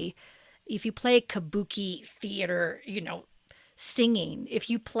play, if you play kabuki theater, singing, if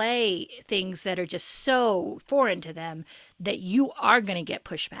you play things that are just so foreign to them, that you are going to get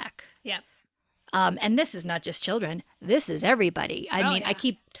pushback. Yep. And this is not just children. This is everybody. I mean, yeah.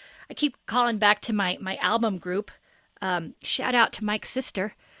 I keep calling back to my album group. Shout out to Mike's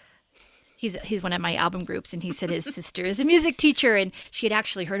sister. He's one of my album groups, and he said his sister is a music teacher, and she had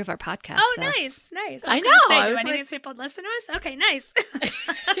actually heard of our podcast. Oh, so. nice. I was know. gonna say, I do was any of like- these people listen to us? Okay, nice.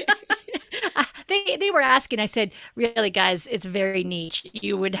 They were asking. I said, really, guys, it's very niche.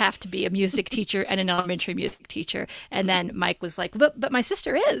 You would have to be a music teacher and an elementary music teacher. And then Mike was like, but my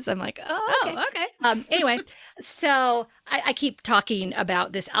sister is. I'm like, oh, okay. Oh, okay. Anyway, so I keep talking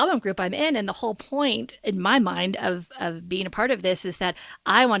about this album group I'm in, and the whole point in my mind of being a part of this is that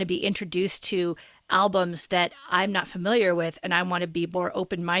I want to be introduced to albums that I'm not familiar with, and I want to be more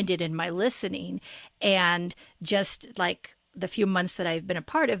open-minded in my listening. And just like the few months that I've been a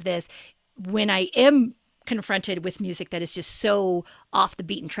part of this, when I am confronted with music that is just so off the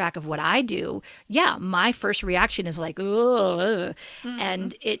beaten track of what I do, yeah, my first reaction is like, oh,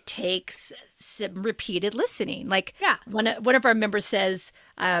 and it takes some repeated listening. Like, Yeah. one of our members says,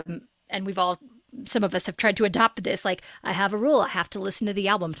 and some of us have tried to adopt this, like, I have a rule, I have to listen to the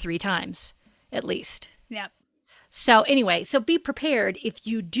album 3 times at least. Yep. So anyway, so be prepared if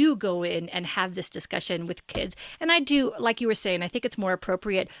you do go in and have this discussion with kids. And I do, like you were saying, I think it's more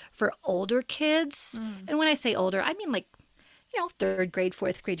appropriate for older kids. And when I say older, I mean like, 3rd grade,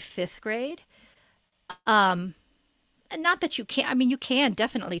 4th grade, 5th grade. And not that you can't, I mean, you can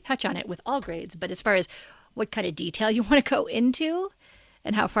definitely touch on it with all grades, but as far as what kind of detail you want to go into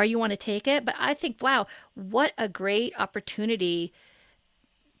and how far you want to take it. But I think, wow, what a great opportunity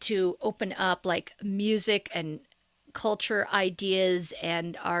to open up like music and culture ideas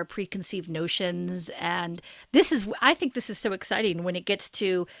and our preconceived notions. And I think this is so exciting when it gets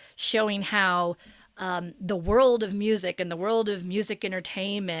to showing how the world of music and the world of music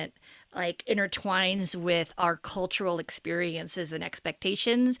entertainment like intertwines with our cultural experiences and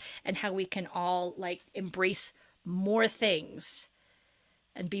expectations, and how we can all like embrace more things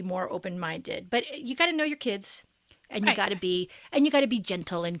and be more open-minded. But you got to know your kids, and you Right. got to be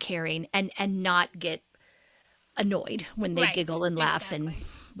gentle and caring, and not get annoyed when they Right. giggle and laugh and Exactly.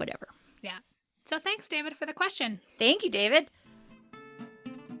 whatever. Yeah. So thanks, David, for the question. Thank you, David.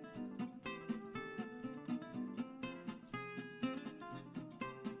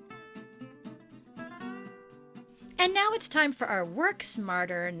 And now it's time for our work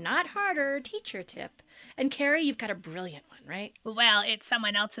smarter, not harder teacher tip. And Carrie, you've got a brilliant one, right? Well, it's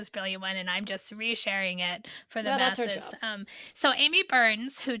someone else's brilliant one, and I'm just resharing it for the Well, that's our masses. job. So Amy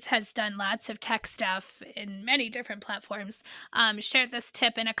Burns, who has done lots of tech stuff in many different platforms, shared this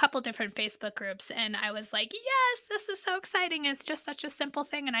tip in a couple different Facebook groups, and I was like, yes, this is so exciting. It's just such a simple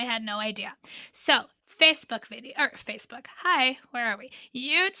thing, and I had no idea. So hi, where are we?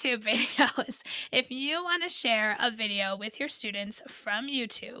 YouTube videos. If you want to share a video with your students from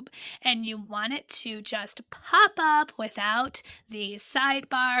YouTube and you want it to just pop up without the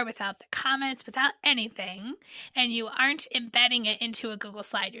sidebar, without the comments, without anything, and you aren't embedding it into a Google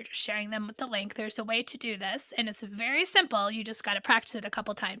slide, you're just sharing them with the link, there's a way to do this, and it's very simple. You just got to practice it a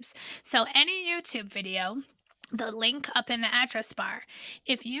couple times. So any YouTube video, the link up in the address bar,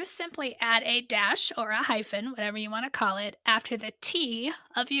 if you simply add a dash or a hyphen, whatever you want to call it, after the T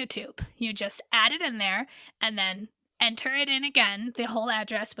of YouTube, you just add it in there and then enter it in again, the whole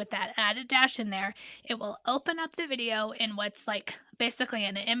address with that added dash in there, it will open up the video in what's like basically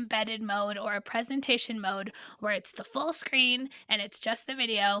an embedded mode or a presentation mode where it's the full screen and it's just the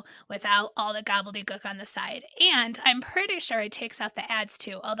video without all the gobbledygook on the side. And I'm pretty sure it takes out the ads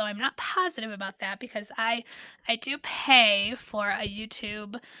too, although I'm not positive about that because I do pay for a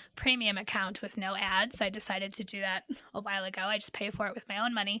YouTube premium account with no ads. I decided to do that a while ago. I just pay for it with my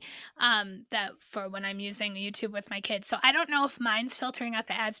own money, that for when I'm using YouTube with my kids. So I don't know if mine's filtering out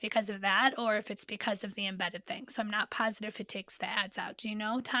the ads because of that or if it's because of the embedded thing. So I'm not positive if it takes the ads out. Do you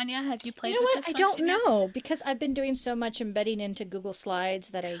know, Tanya? Have you played with this I one don't too yet? know because I've been doing so much embedding into Google Slides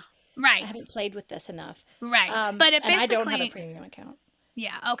that I Right, haven't played with this enough. right. But it And I don't have a basically, premium account.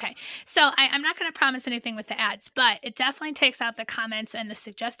 yeah, okay. So I'm not going to promise anything with the ads, but it definitely takes out the comments and the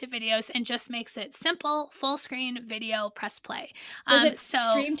suggested videos and just makes it simple, full screen video, press play. Does it So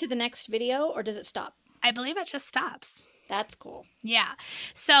stream to the next video or does it stop? I believe it just stops. That's cool. Yeah.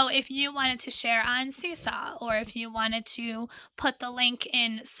 So if you wanted to share on Seesaw or if you wanted to put the link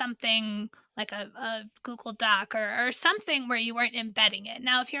in something like a Google Doc or something where you weren't embedding it.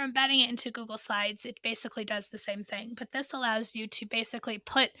 Now, if you're embedding it into Google Slides, it basically does the same thing. But this allows you to basically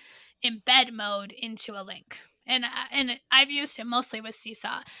put embed mode into a link. And I've used it mostly with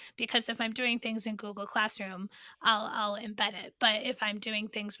Seesaw because if I'm doing things in Google Classroom, I'll embed it. But if I'm doing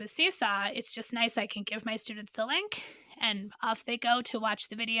things with Seesaw, it's just nice. I can give my students the link and off they go to watch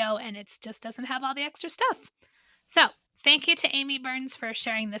the video, and it just doesn't have all the extra stuff. So thank you to Amy Burns for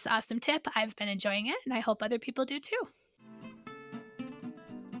sharing this awesome tip. I've been enjoying it, and I hope other people do too.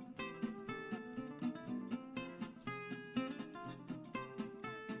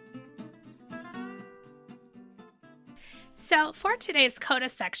 So for today's CODA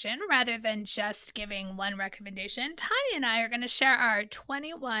section, rather than just giving one recommendation, Tanya and I are going to share our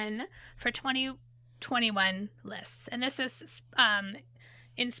 21 for 2021 lists. And this is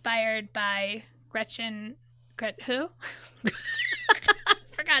inspired by who?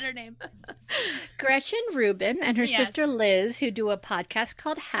 Forgot her name. Gretchen Rubin and her Yes. sister Liz, who do a podcast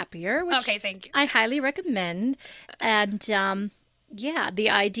called Happier, which Okay, thank you. I highly recommend. And yeah, the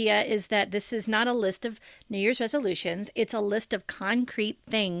idea is that this is not a list of New Year's resolutions. It's a list of concrete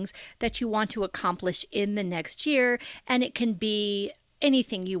things that you want to accomplish in the next year. And it can be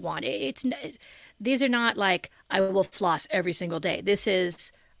anything you want. These are not like, I will floss every single day. This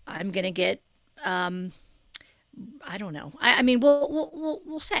is, I'm going to get, I don't know. I mean,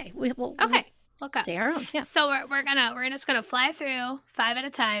 we'll say. Okay, look up. Say our own. Yeah. So we're just gonna fly through 5 at a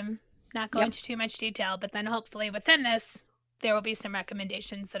time, not go Yep. into too much detail, but then hopefully within this there will be some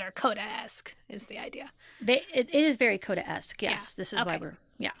recommendations that are CODA-esque is the idea. It is very Coda-esque. Yes. Yeah. This is why Okay. we're,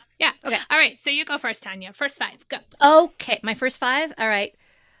 yeah. Yeah. Okay. All right. So you go first, Tanya. First 5. Go. Okay. My first 5. All right.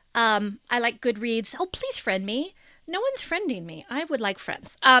 I like Goodreads. Oh, please friend me. No one's friending me. I would like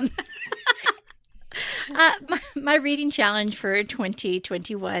friends. My reading challenge for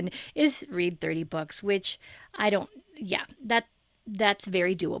 2021 is read 30 books, which that's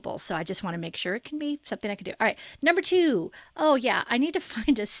very doable. So I just want to make sure it can be something I can do. All right. Number 2. Oh yeah. I need to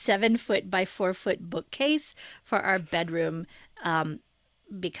find a 7-foot by 4-foot bookcase for our bedroom.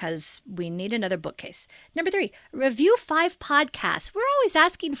 Because we need another bookcase. Number 3, review 5 podcasts. We're always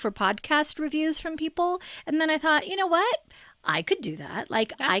asking for podcast reviews from people. And then I thought, you know what? I could do that.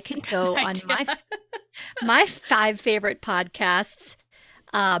 Like I That's can a good go on idea. my 5 favorite podcasts,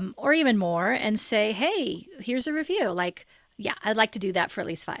 or even more, and say, hey, here's a review. Like, yeah, I'd like to do that for at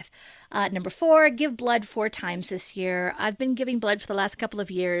least 5. Number 4, give blood 4 times this year. I've been giving blood for the last couple of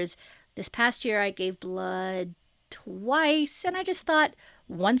years. This past year, I gave blood twice, and I just thought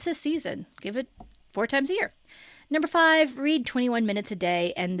once a season, give it 4 times a year. Number 5, read 21 minutes a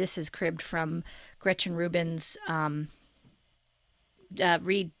day, and this is cribbed from Gretchen Rubin's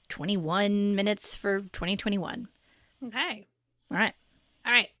read 21 minutes for 2021. Okay. All right.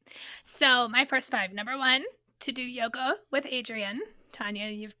 All right. So my first 5. Number 1, to do yoga with Adriene. Tanya,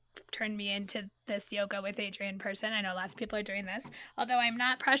 you've turned me into this yoga with Adriene person. I know lots of people are doing this. Although I'm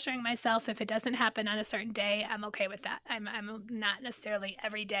not pressuring myself. If it doesn't happen on a certain day, I'm okay with that. I'm not necessarily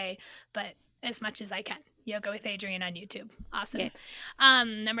every day, but as much as I can. Yoga with Adriene on YouTube. Awesome. Okay.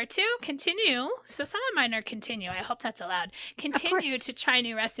 Number 2, continue. So some of mine are continue. I hope that's allowed. Continue to try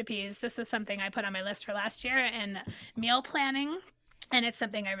new recipes. This was something I put on my list for last year, and meal planning. And it's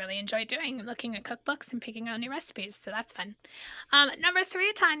something I really enjoy doing, looking at cookbooks and picking out new recipes. So that's fun. Number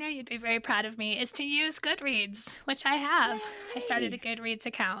 3, Tanya, you'd be very proud of me, is to use Goodreads, which I have. Yay. I started a Goodreads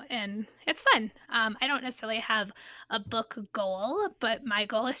account, and it's fun. I don't necessarily have a book goal, but my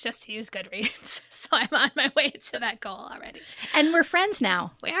goal is just to use Goodreads. So I'm on my way to that goal already. And we're friends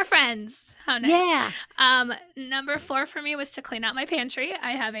now. We are friends. How nice. Yeah. Number 4 for me was to clean out my pantry.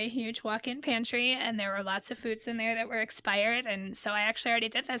 I have a huge walk-in pantry, and there were lots of foods in there that were expired, and so I actually already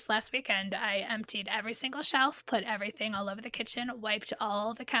did this last weekend. I emptied every single shelf, put everything all over the kitchen, wiped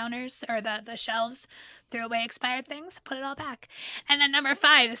all the counters or the shelves, threw away expired things, put it all back. And then number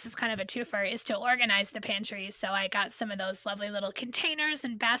 5, this is kind of a twofer, is to organize the pantry. So I got some of those lovely little containers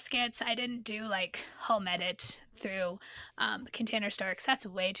and baskets. I didn't do like home edit through Container Store because that's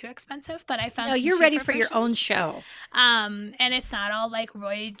way too expensive, but I found no, some you're ready for versions. your own show. And it's not all like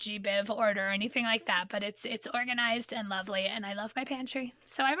Roy G. Biv order or anything like that, but it's organized and lovely, and I love my pantry.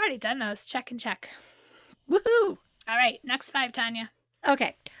 So I've already done those. Check and check. Woohoo! All right, next 5, Tanya.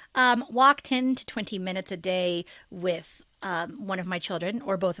 Okay. Walk 10 to 20 minutes a day with one of my children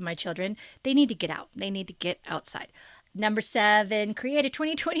or both of my children. They need to get out. They need to get outside. Number 7, create a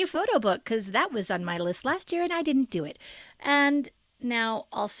 2020 photo book, because that was on my list last year and I didn't do it. And now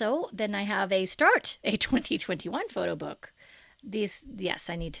also, then I have a 2021 photo book. Yes,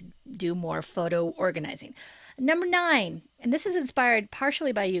 I need to do more photo organizing. Number 9, and this is inspired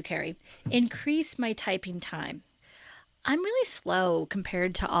partially by you, Carrie, increase my typing time. I'm really slow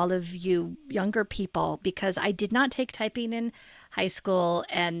compared to all of you younger people because I did not take typing in high school,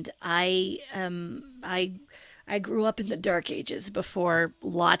 and I grew up in the dark ages before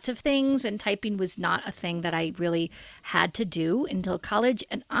lots of things, and typing was not a thing that I really had to do until college,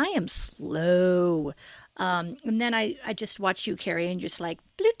 and I am slow. And then I just watch you, Carrie, and just like,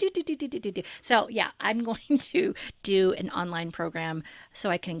 so yeah, I'm going to do an online program so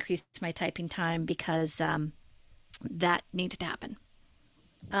I can increase my typing time because that needs to happen.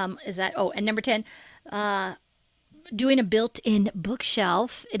 And number 10, doing a built-in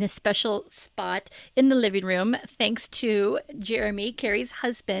bookshelf in a special spot in the living room, thanks to Jeremy, Carrie's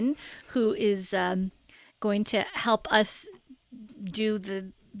husband, who is going to help us do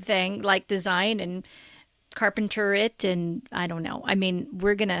the thing, like design and carpenter it, and I don't know. I mean,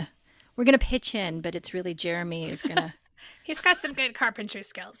 we're gonna pitch in, but it's really Jeremy is gonna. He's got some good carpentry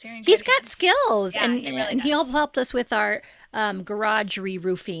skills. He's got skills, yeah, and he helped us with our garage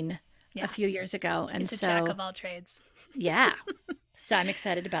re-roofing a few years ago. And he's a jack of all trades. Yeah. So I'm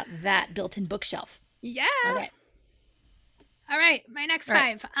excited about that built-in bookshelf. Yeah. All right, my next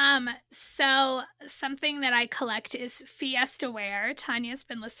 5. So something that I collect is Fiesta ware. Tanya's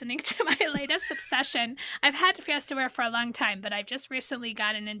been listening to my latest obsession. I've had Fiesta ware for a long time, but I've just recently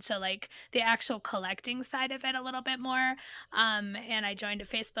gotten into like the actual collecting side of it a little bit more. And I joined a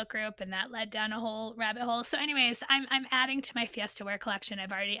Facebook group, and that led down a whole rabbit hole. So anyways, I'm adding to my Fiesta ware collection.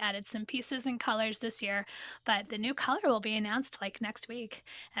 I've already added some pieces and colors this year, but the new color will be announced like next week,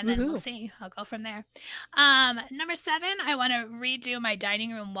 and then we'll see. I'll go from there. Number 7, I want to redo my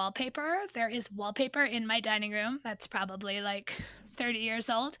dining room wallpaper. There is wallpaper in my dining room that's probably like 30 years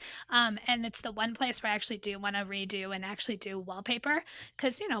old, and it's the one place where I actually do want to redo and actually do wallpaper,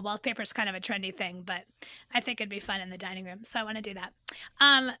 because wallpaper is kind of a trendy thing, but I think it'd be fun in the dining room, so I want to do that.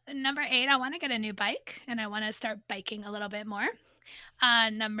 Number 8, I want to get a new bike, and I want to start biking a little bit more.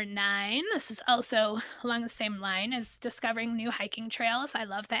 Number 9, this is also along the same line, is discovering new hiking trails. I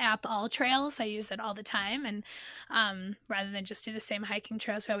love the app All Trails. I use it all the time, and rather than just do the same hiking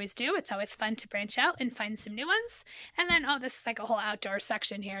trails I always do, it's always fun to branch out and find some new ones. And then, this is like a whole outdoor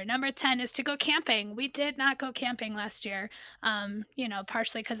section here. Number 10 is to go camping. We did not go camping last year,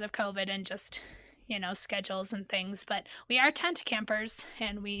 partially because of COVID and just schedules and things, but we are tent campers,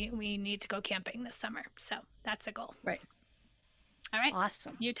 and we need to go camping this summer, so that's a goal. Right. All right.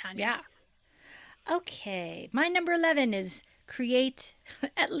 Awesome. You, Tanya. Yeah. Okay. My number 11 is create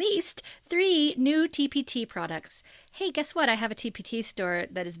at least 3 new TPT products. Hey, guess what? I have a TPT store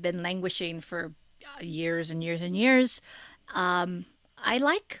that has been languishing for years and years and years. I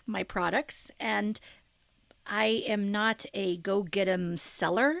like my products, and I am not a go get 'em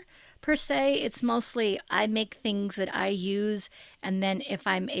seller per se. It's mostly I make things that I use, and then if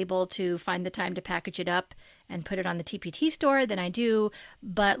I'm able to find the time to package it up and put it on the TPT store, then I do.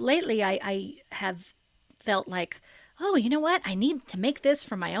 But lately, I have felt like, oh, you know what? I need to make this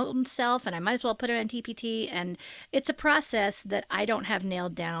for my own self, and I might as well put it on TPT. And it's a process that I don't have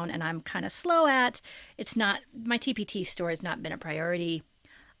nailed down, and I'm kind of slow at. It's not, my TPT store has not been a priority.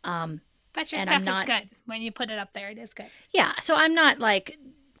 But your And stuff I'm is not, good. When you put it up there, it is good. yeah, so I'm not like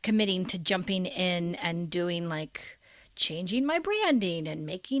committing to jumping in and doing like changing my branding and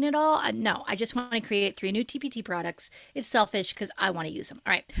making it all. No, I just want to create 3 new TPT products. It's selfish because I want to use them.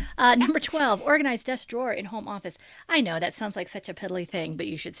 All right. Number 12, organized desk drawer in home office. I know that sounds like such a piddly thing, but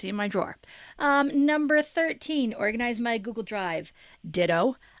you should see my drawer. Number 13, organize my Google Drive.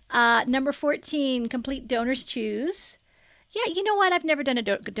 Ditto. Number 14, complete donors choose. Yeah, you know what? I've never done a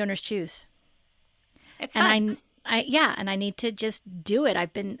donors choose. It's And fun. yeah, and I need to just do it.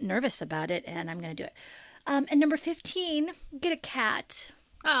 I've been nervous about it, and I'm going to do it. And number 15, get a cat.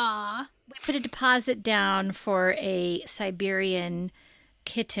 Aw. We put a deposit down for a Siberian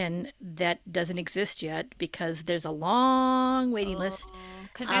kitten that doesn't exist yet because there's a long waiting list.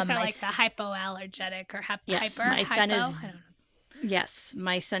 Because these are My like the hypoallergenic or yes, hyper my son hypo. is I don't know. yes,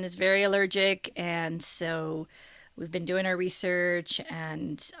 my son is very allergic, and so we've been doing our research,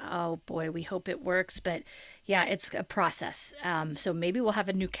 and oh boy, we hope it works. But yeah, it's a process. So maybe we'll have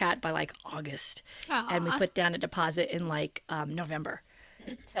a new cat by like August, and we Aw. put down a deposit in like November.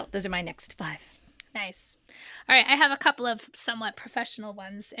 So those are my next 5. Nice. All right, I have a couple of somewhat professional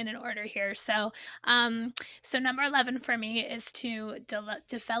ones in an order here. So number 11 for me is to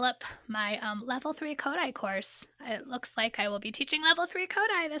develop my level 3 Kodai course. It looks like I will be teaching level 3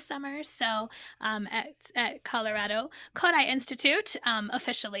 Kodai this summer. So at Colorado Kodai Institute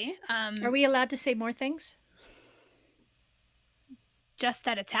officially. Are we allowed to say more things? Just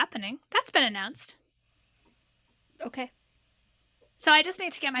that it's happening. That's been announced. Okay. So I just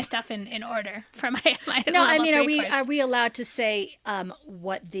need to get my stuff in order for my No, I level mean, 3 course. are we allowed to say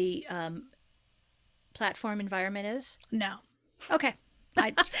what the platform environment is? No. Okay.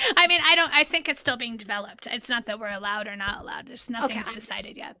 I I mean, I think it's still being developed. It's not that we're allowed or not allowed. Just nothing's Okay.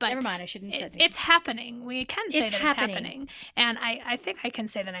 decided yet. But never mind. I shouldn't have said anything. it's happening. We can say It's that happening. it's happening. And I think I can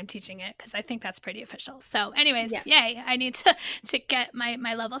say that I'm teaching it because I think that's pretty official. So anyways, Yes. yay. I need to get my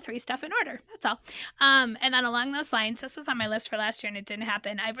level 3 stuff in order. That's all. And then along those lines, this was on my list for last year and it didn't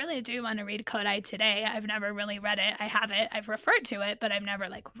happen. I really do want to read Kodai today. I've never really read it. I have it. I've referred to it, but I've never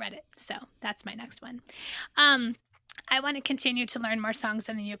like read it. So that's my next one. I want to continue to learn more songs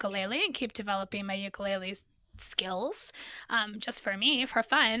on the ukulele and keep developing my ukulele skills, just for me, for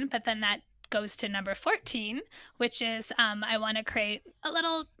fun. But then that goes to number 14, which is I want to create a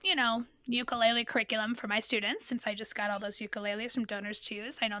little, ukulele curriculum for my students since I just got all those ukuleles from Donors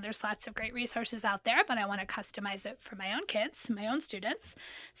Choose. I know there's lots of great resources out there, but I want to customize it for my own kids, my own students.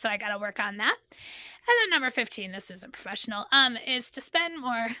 So I got to work on that. And then number 15, this isn't professional, is to spend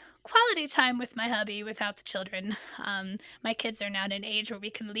more quality time with my hubby without the children. My kids are now at an age where we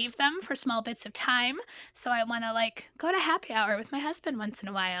can leave them for small bits of time. So I want to like go to happy hour with my husband once in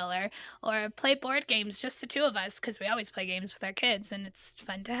a while or play board games, just the two of us, because we always play games with our kids and it's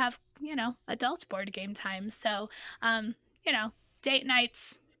fun to have, adult board game time. So, date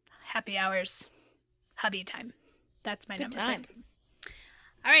nights, happy hours, hubby time. That's my Good number time. 15.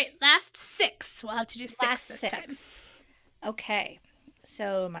 All right, last 6. We'll have to do 6 Last this 6. time. Okay.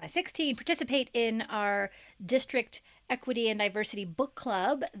 So my 16, participate in our district equity and diversity book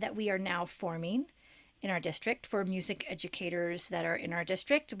club that we are now forming in our district for music educators that are in our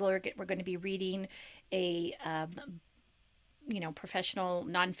district. We're going to be reading a professional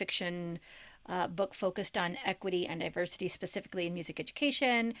nonfiction book focused on equity and diversity, specifically in music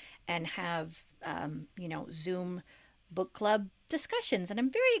education, and have Zoom book club discussions. And I'm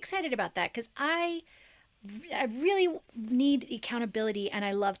very excited about that because I really need accountability, and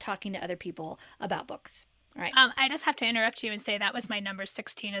I love talking to other people about books. All right. I just have to interrupt you and say that was my number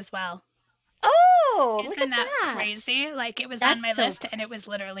 16 as well. Oh, look Isn't at that that. crazy? Like it was That's on my so list and it was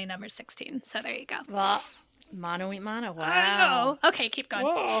literally number 16. So there you go. Well, mano eat mano. I Wow. know. Okay, keep going.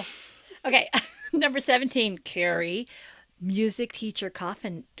 Whoa. Okay. Number 17, Carrie. Music teacher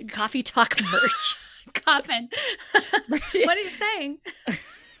coffee talk merch. Coffin. What are you saying?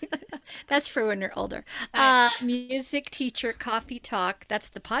 That's for when you're older. Music teacher coffee talk. That's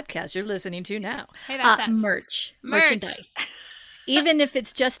the podcast you're listening to now. Hey, that's us. Merchandise. even if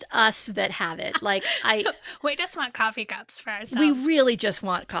it's just us that have it. Like We just want coffee cups for we ourselves. really just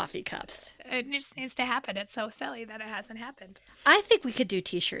want coffee cups. It just needs to happen. It's so silly that it hasn't happened. I think we could do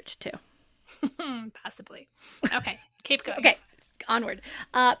t-shirts too. Possibly. Okay, keep going. Okay, onward.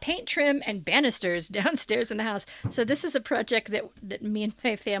 Paint, trim, and banisters downstairs in the house. So this is a project that me and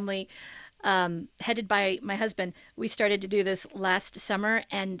my family, headed by my husband, we started to do this last summer,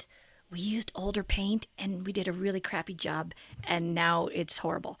 and we used older paint, and we did a really crappy job, and now it's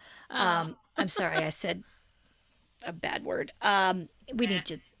horrible. I'm sorry, I said a bad word. We need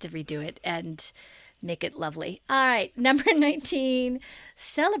to redo it and make it lovely. All right, number 19.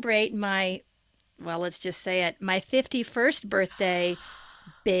 Celebrate my, well, let's just say it, my 51st birthday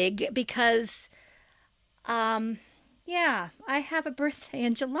big because, yeah, I have a birthday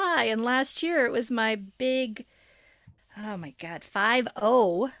in July, and last year it was my big, oh my God,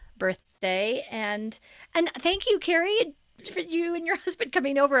 50 birthday, and thank you, Carrie, for you and your husband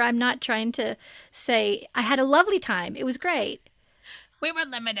coming over. I'm not trying to say I had a lovely time. It was great. We were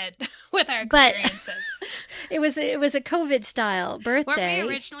limited with our But experiences. it was a COVID style birthday. Weren't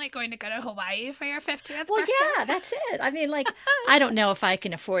we originally going to go to Hawaii for your 50th Well, birthday? yeah, that's it. I mean, like, I don't know if I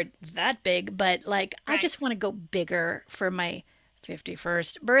can afford that big, but like, I Right. just want to go bigger for my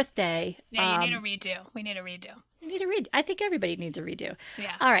 51st birthday. Yeah, you need a redo. We need a redo. You need a redo. I think everybody needs a redo.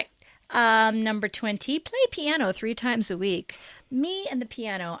 Yeah. All right. Number 20, play piano 3 times a week. Me and the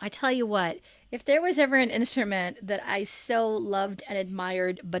piano, I tell you what, if there was ever an instrument that I so loved and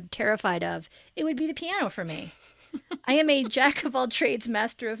admired but terrified of, it would be the piano for me. I am a jack of all trades,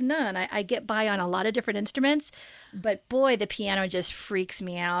 master of none. I get by on a lot of different instruments, but boy, the piano just freaks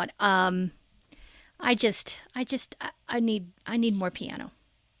me out. I need more piano.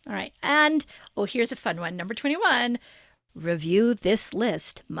 All right. And oh, here's a fun one. Number 21, review this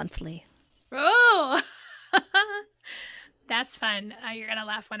list monthly. Oh, that's fun. You're going to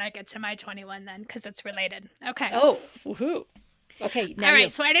laugh when I get to my 21 then because it's related. Okay. Oh, woohoo. Okay, now All you.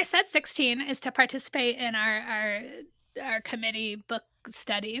 right. So I just said 16 is to participate in our committee book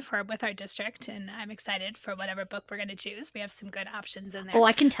study with our district, and I'm excited for whatever book we're going to choose. We have some good options in there. Oh,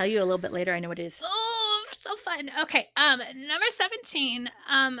 I can tell you a little bit later. I know what it is. Oh, so fun. Okay. Number 17.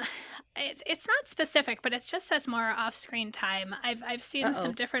 It's not specific, but it just says more off-screen time. I've seen Uh-oh.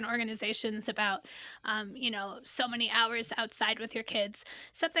 some different organizations about, so many hours outside with your kids.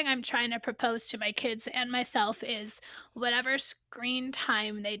 Something I'm trying to propose to my kids and myself is whatever screen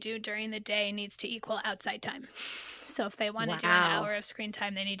time they do during the day needs to equal outside time. So if they want to do an Wow. hour of screen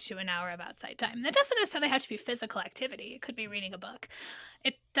time, they need to do an hour of outside time. That doesn't necessarily have to be physical activity. It could be reading a book.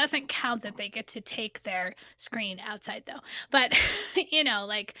 It doesn't count that they get to take their screen outside though. But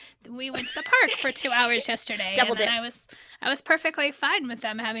like we went to the park for 2 hours yesterday, Double and then dip. I was perfectly fine with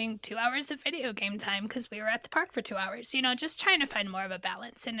them having 2 hours of video game time because we were at the park for 2 hours. Just trying to find more of a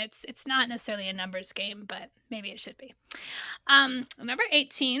balance, and it's not necessarily a numbers game, but maybe it should be. Number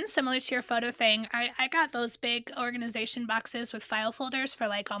 18, similar to your photo thing, I got those big organization boxes with file folders for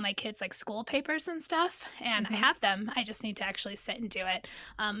like all my kids like school papers and stuff, and I have them. I just need to actually sit and do it.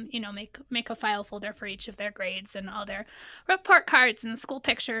 Make a file folder for each of their grades, and all their report cards and school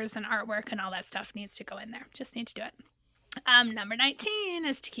pictures and artwork and all that stuff needs to go in there. Just need to do it. Number 19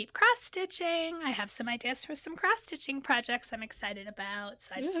 is to keep cross-stitching. I have some ideas for some cross-stitching projects I'm excited about,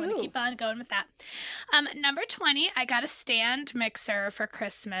 so I just want to keep on going with that. Number 20, I got a stand mixer for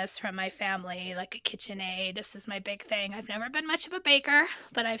Christmas from my family, like a KitchenAid. This is my big thing. I've never been much of a baker,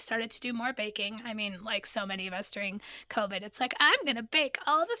 but I've started to do more baking. I mean, like so many of us during COVID, it's like, I'm going to bake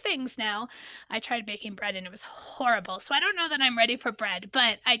all the things now. I tried baking bread and it was horrible, so I don't know that I'm ready for bread,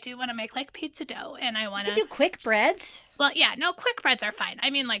 but I do want to make like pizza dough, and I want You to can do quick breads. well, yeah, no, quick breads are fine.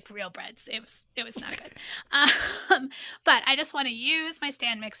 I mean, like real breads. It was not good. But I just want to use my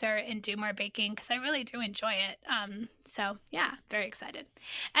stand mixer and do more baking because I really do enjoy it. So yeah, very excited.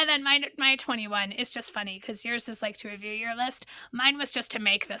 And then my 21 is just funny because yours is like to review your list. Mine was just to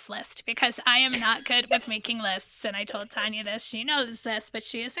make this list because I am not good with making lists. And I told Tanya this. She knows this, but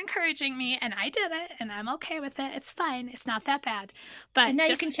she is encouraging me, and I did it, and I'm okay with it. It's fine. It's not that bad. But And now you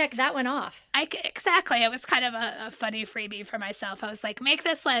just, can check that one off. exactly. It was kind of a funny freebie for myself. I was like, make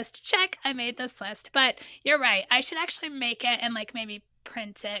this list. Check. I made this list. But you're right. I should actually make it and like maybe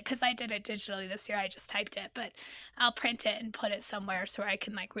print it because I did it digitally this year. I just typed it, but I'll print it and put it somewhere so I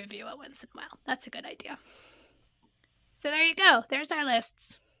can like review it once in a while. That's a good idea. So there you go. There's our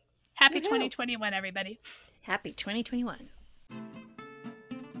lists. Happy Woohoo. 2021, everybody. Happy 2021.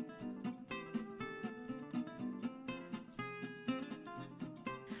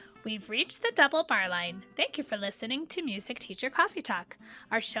 We've reached the double bar line. Thank you for listening to Music Teacher Coffee Talk.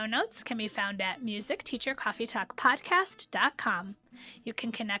 Our show notes can be found at musicteachercoffeetalkpodcast.com. You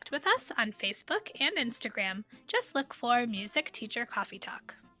can connect with us on Facebook and Instagram. Just look for Music Teacher Coffee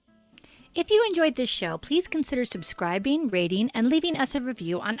Talk. If you enjoyed this show, please consider subscribing, rating, and leaving us a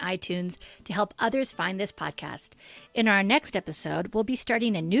review on iTunes to help others find this podcast. In our next episode, we'll be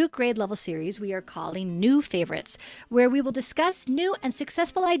starting a new grade level series we are calling New Favorites, where we will discuss new and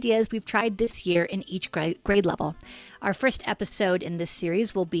successful ideas we've tried this year in each grade level. Our first episode in this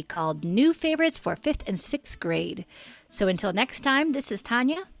series will be called New Favorites for 5th and 6th grade. So until next time, this is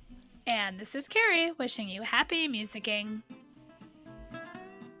Tanya. And this is Carrie, wishing you happy musicking.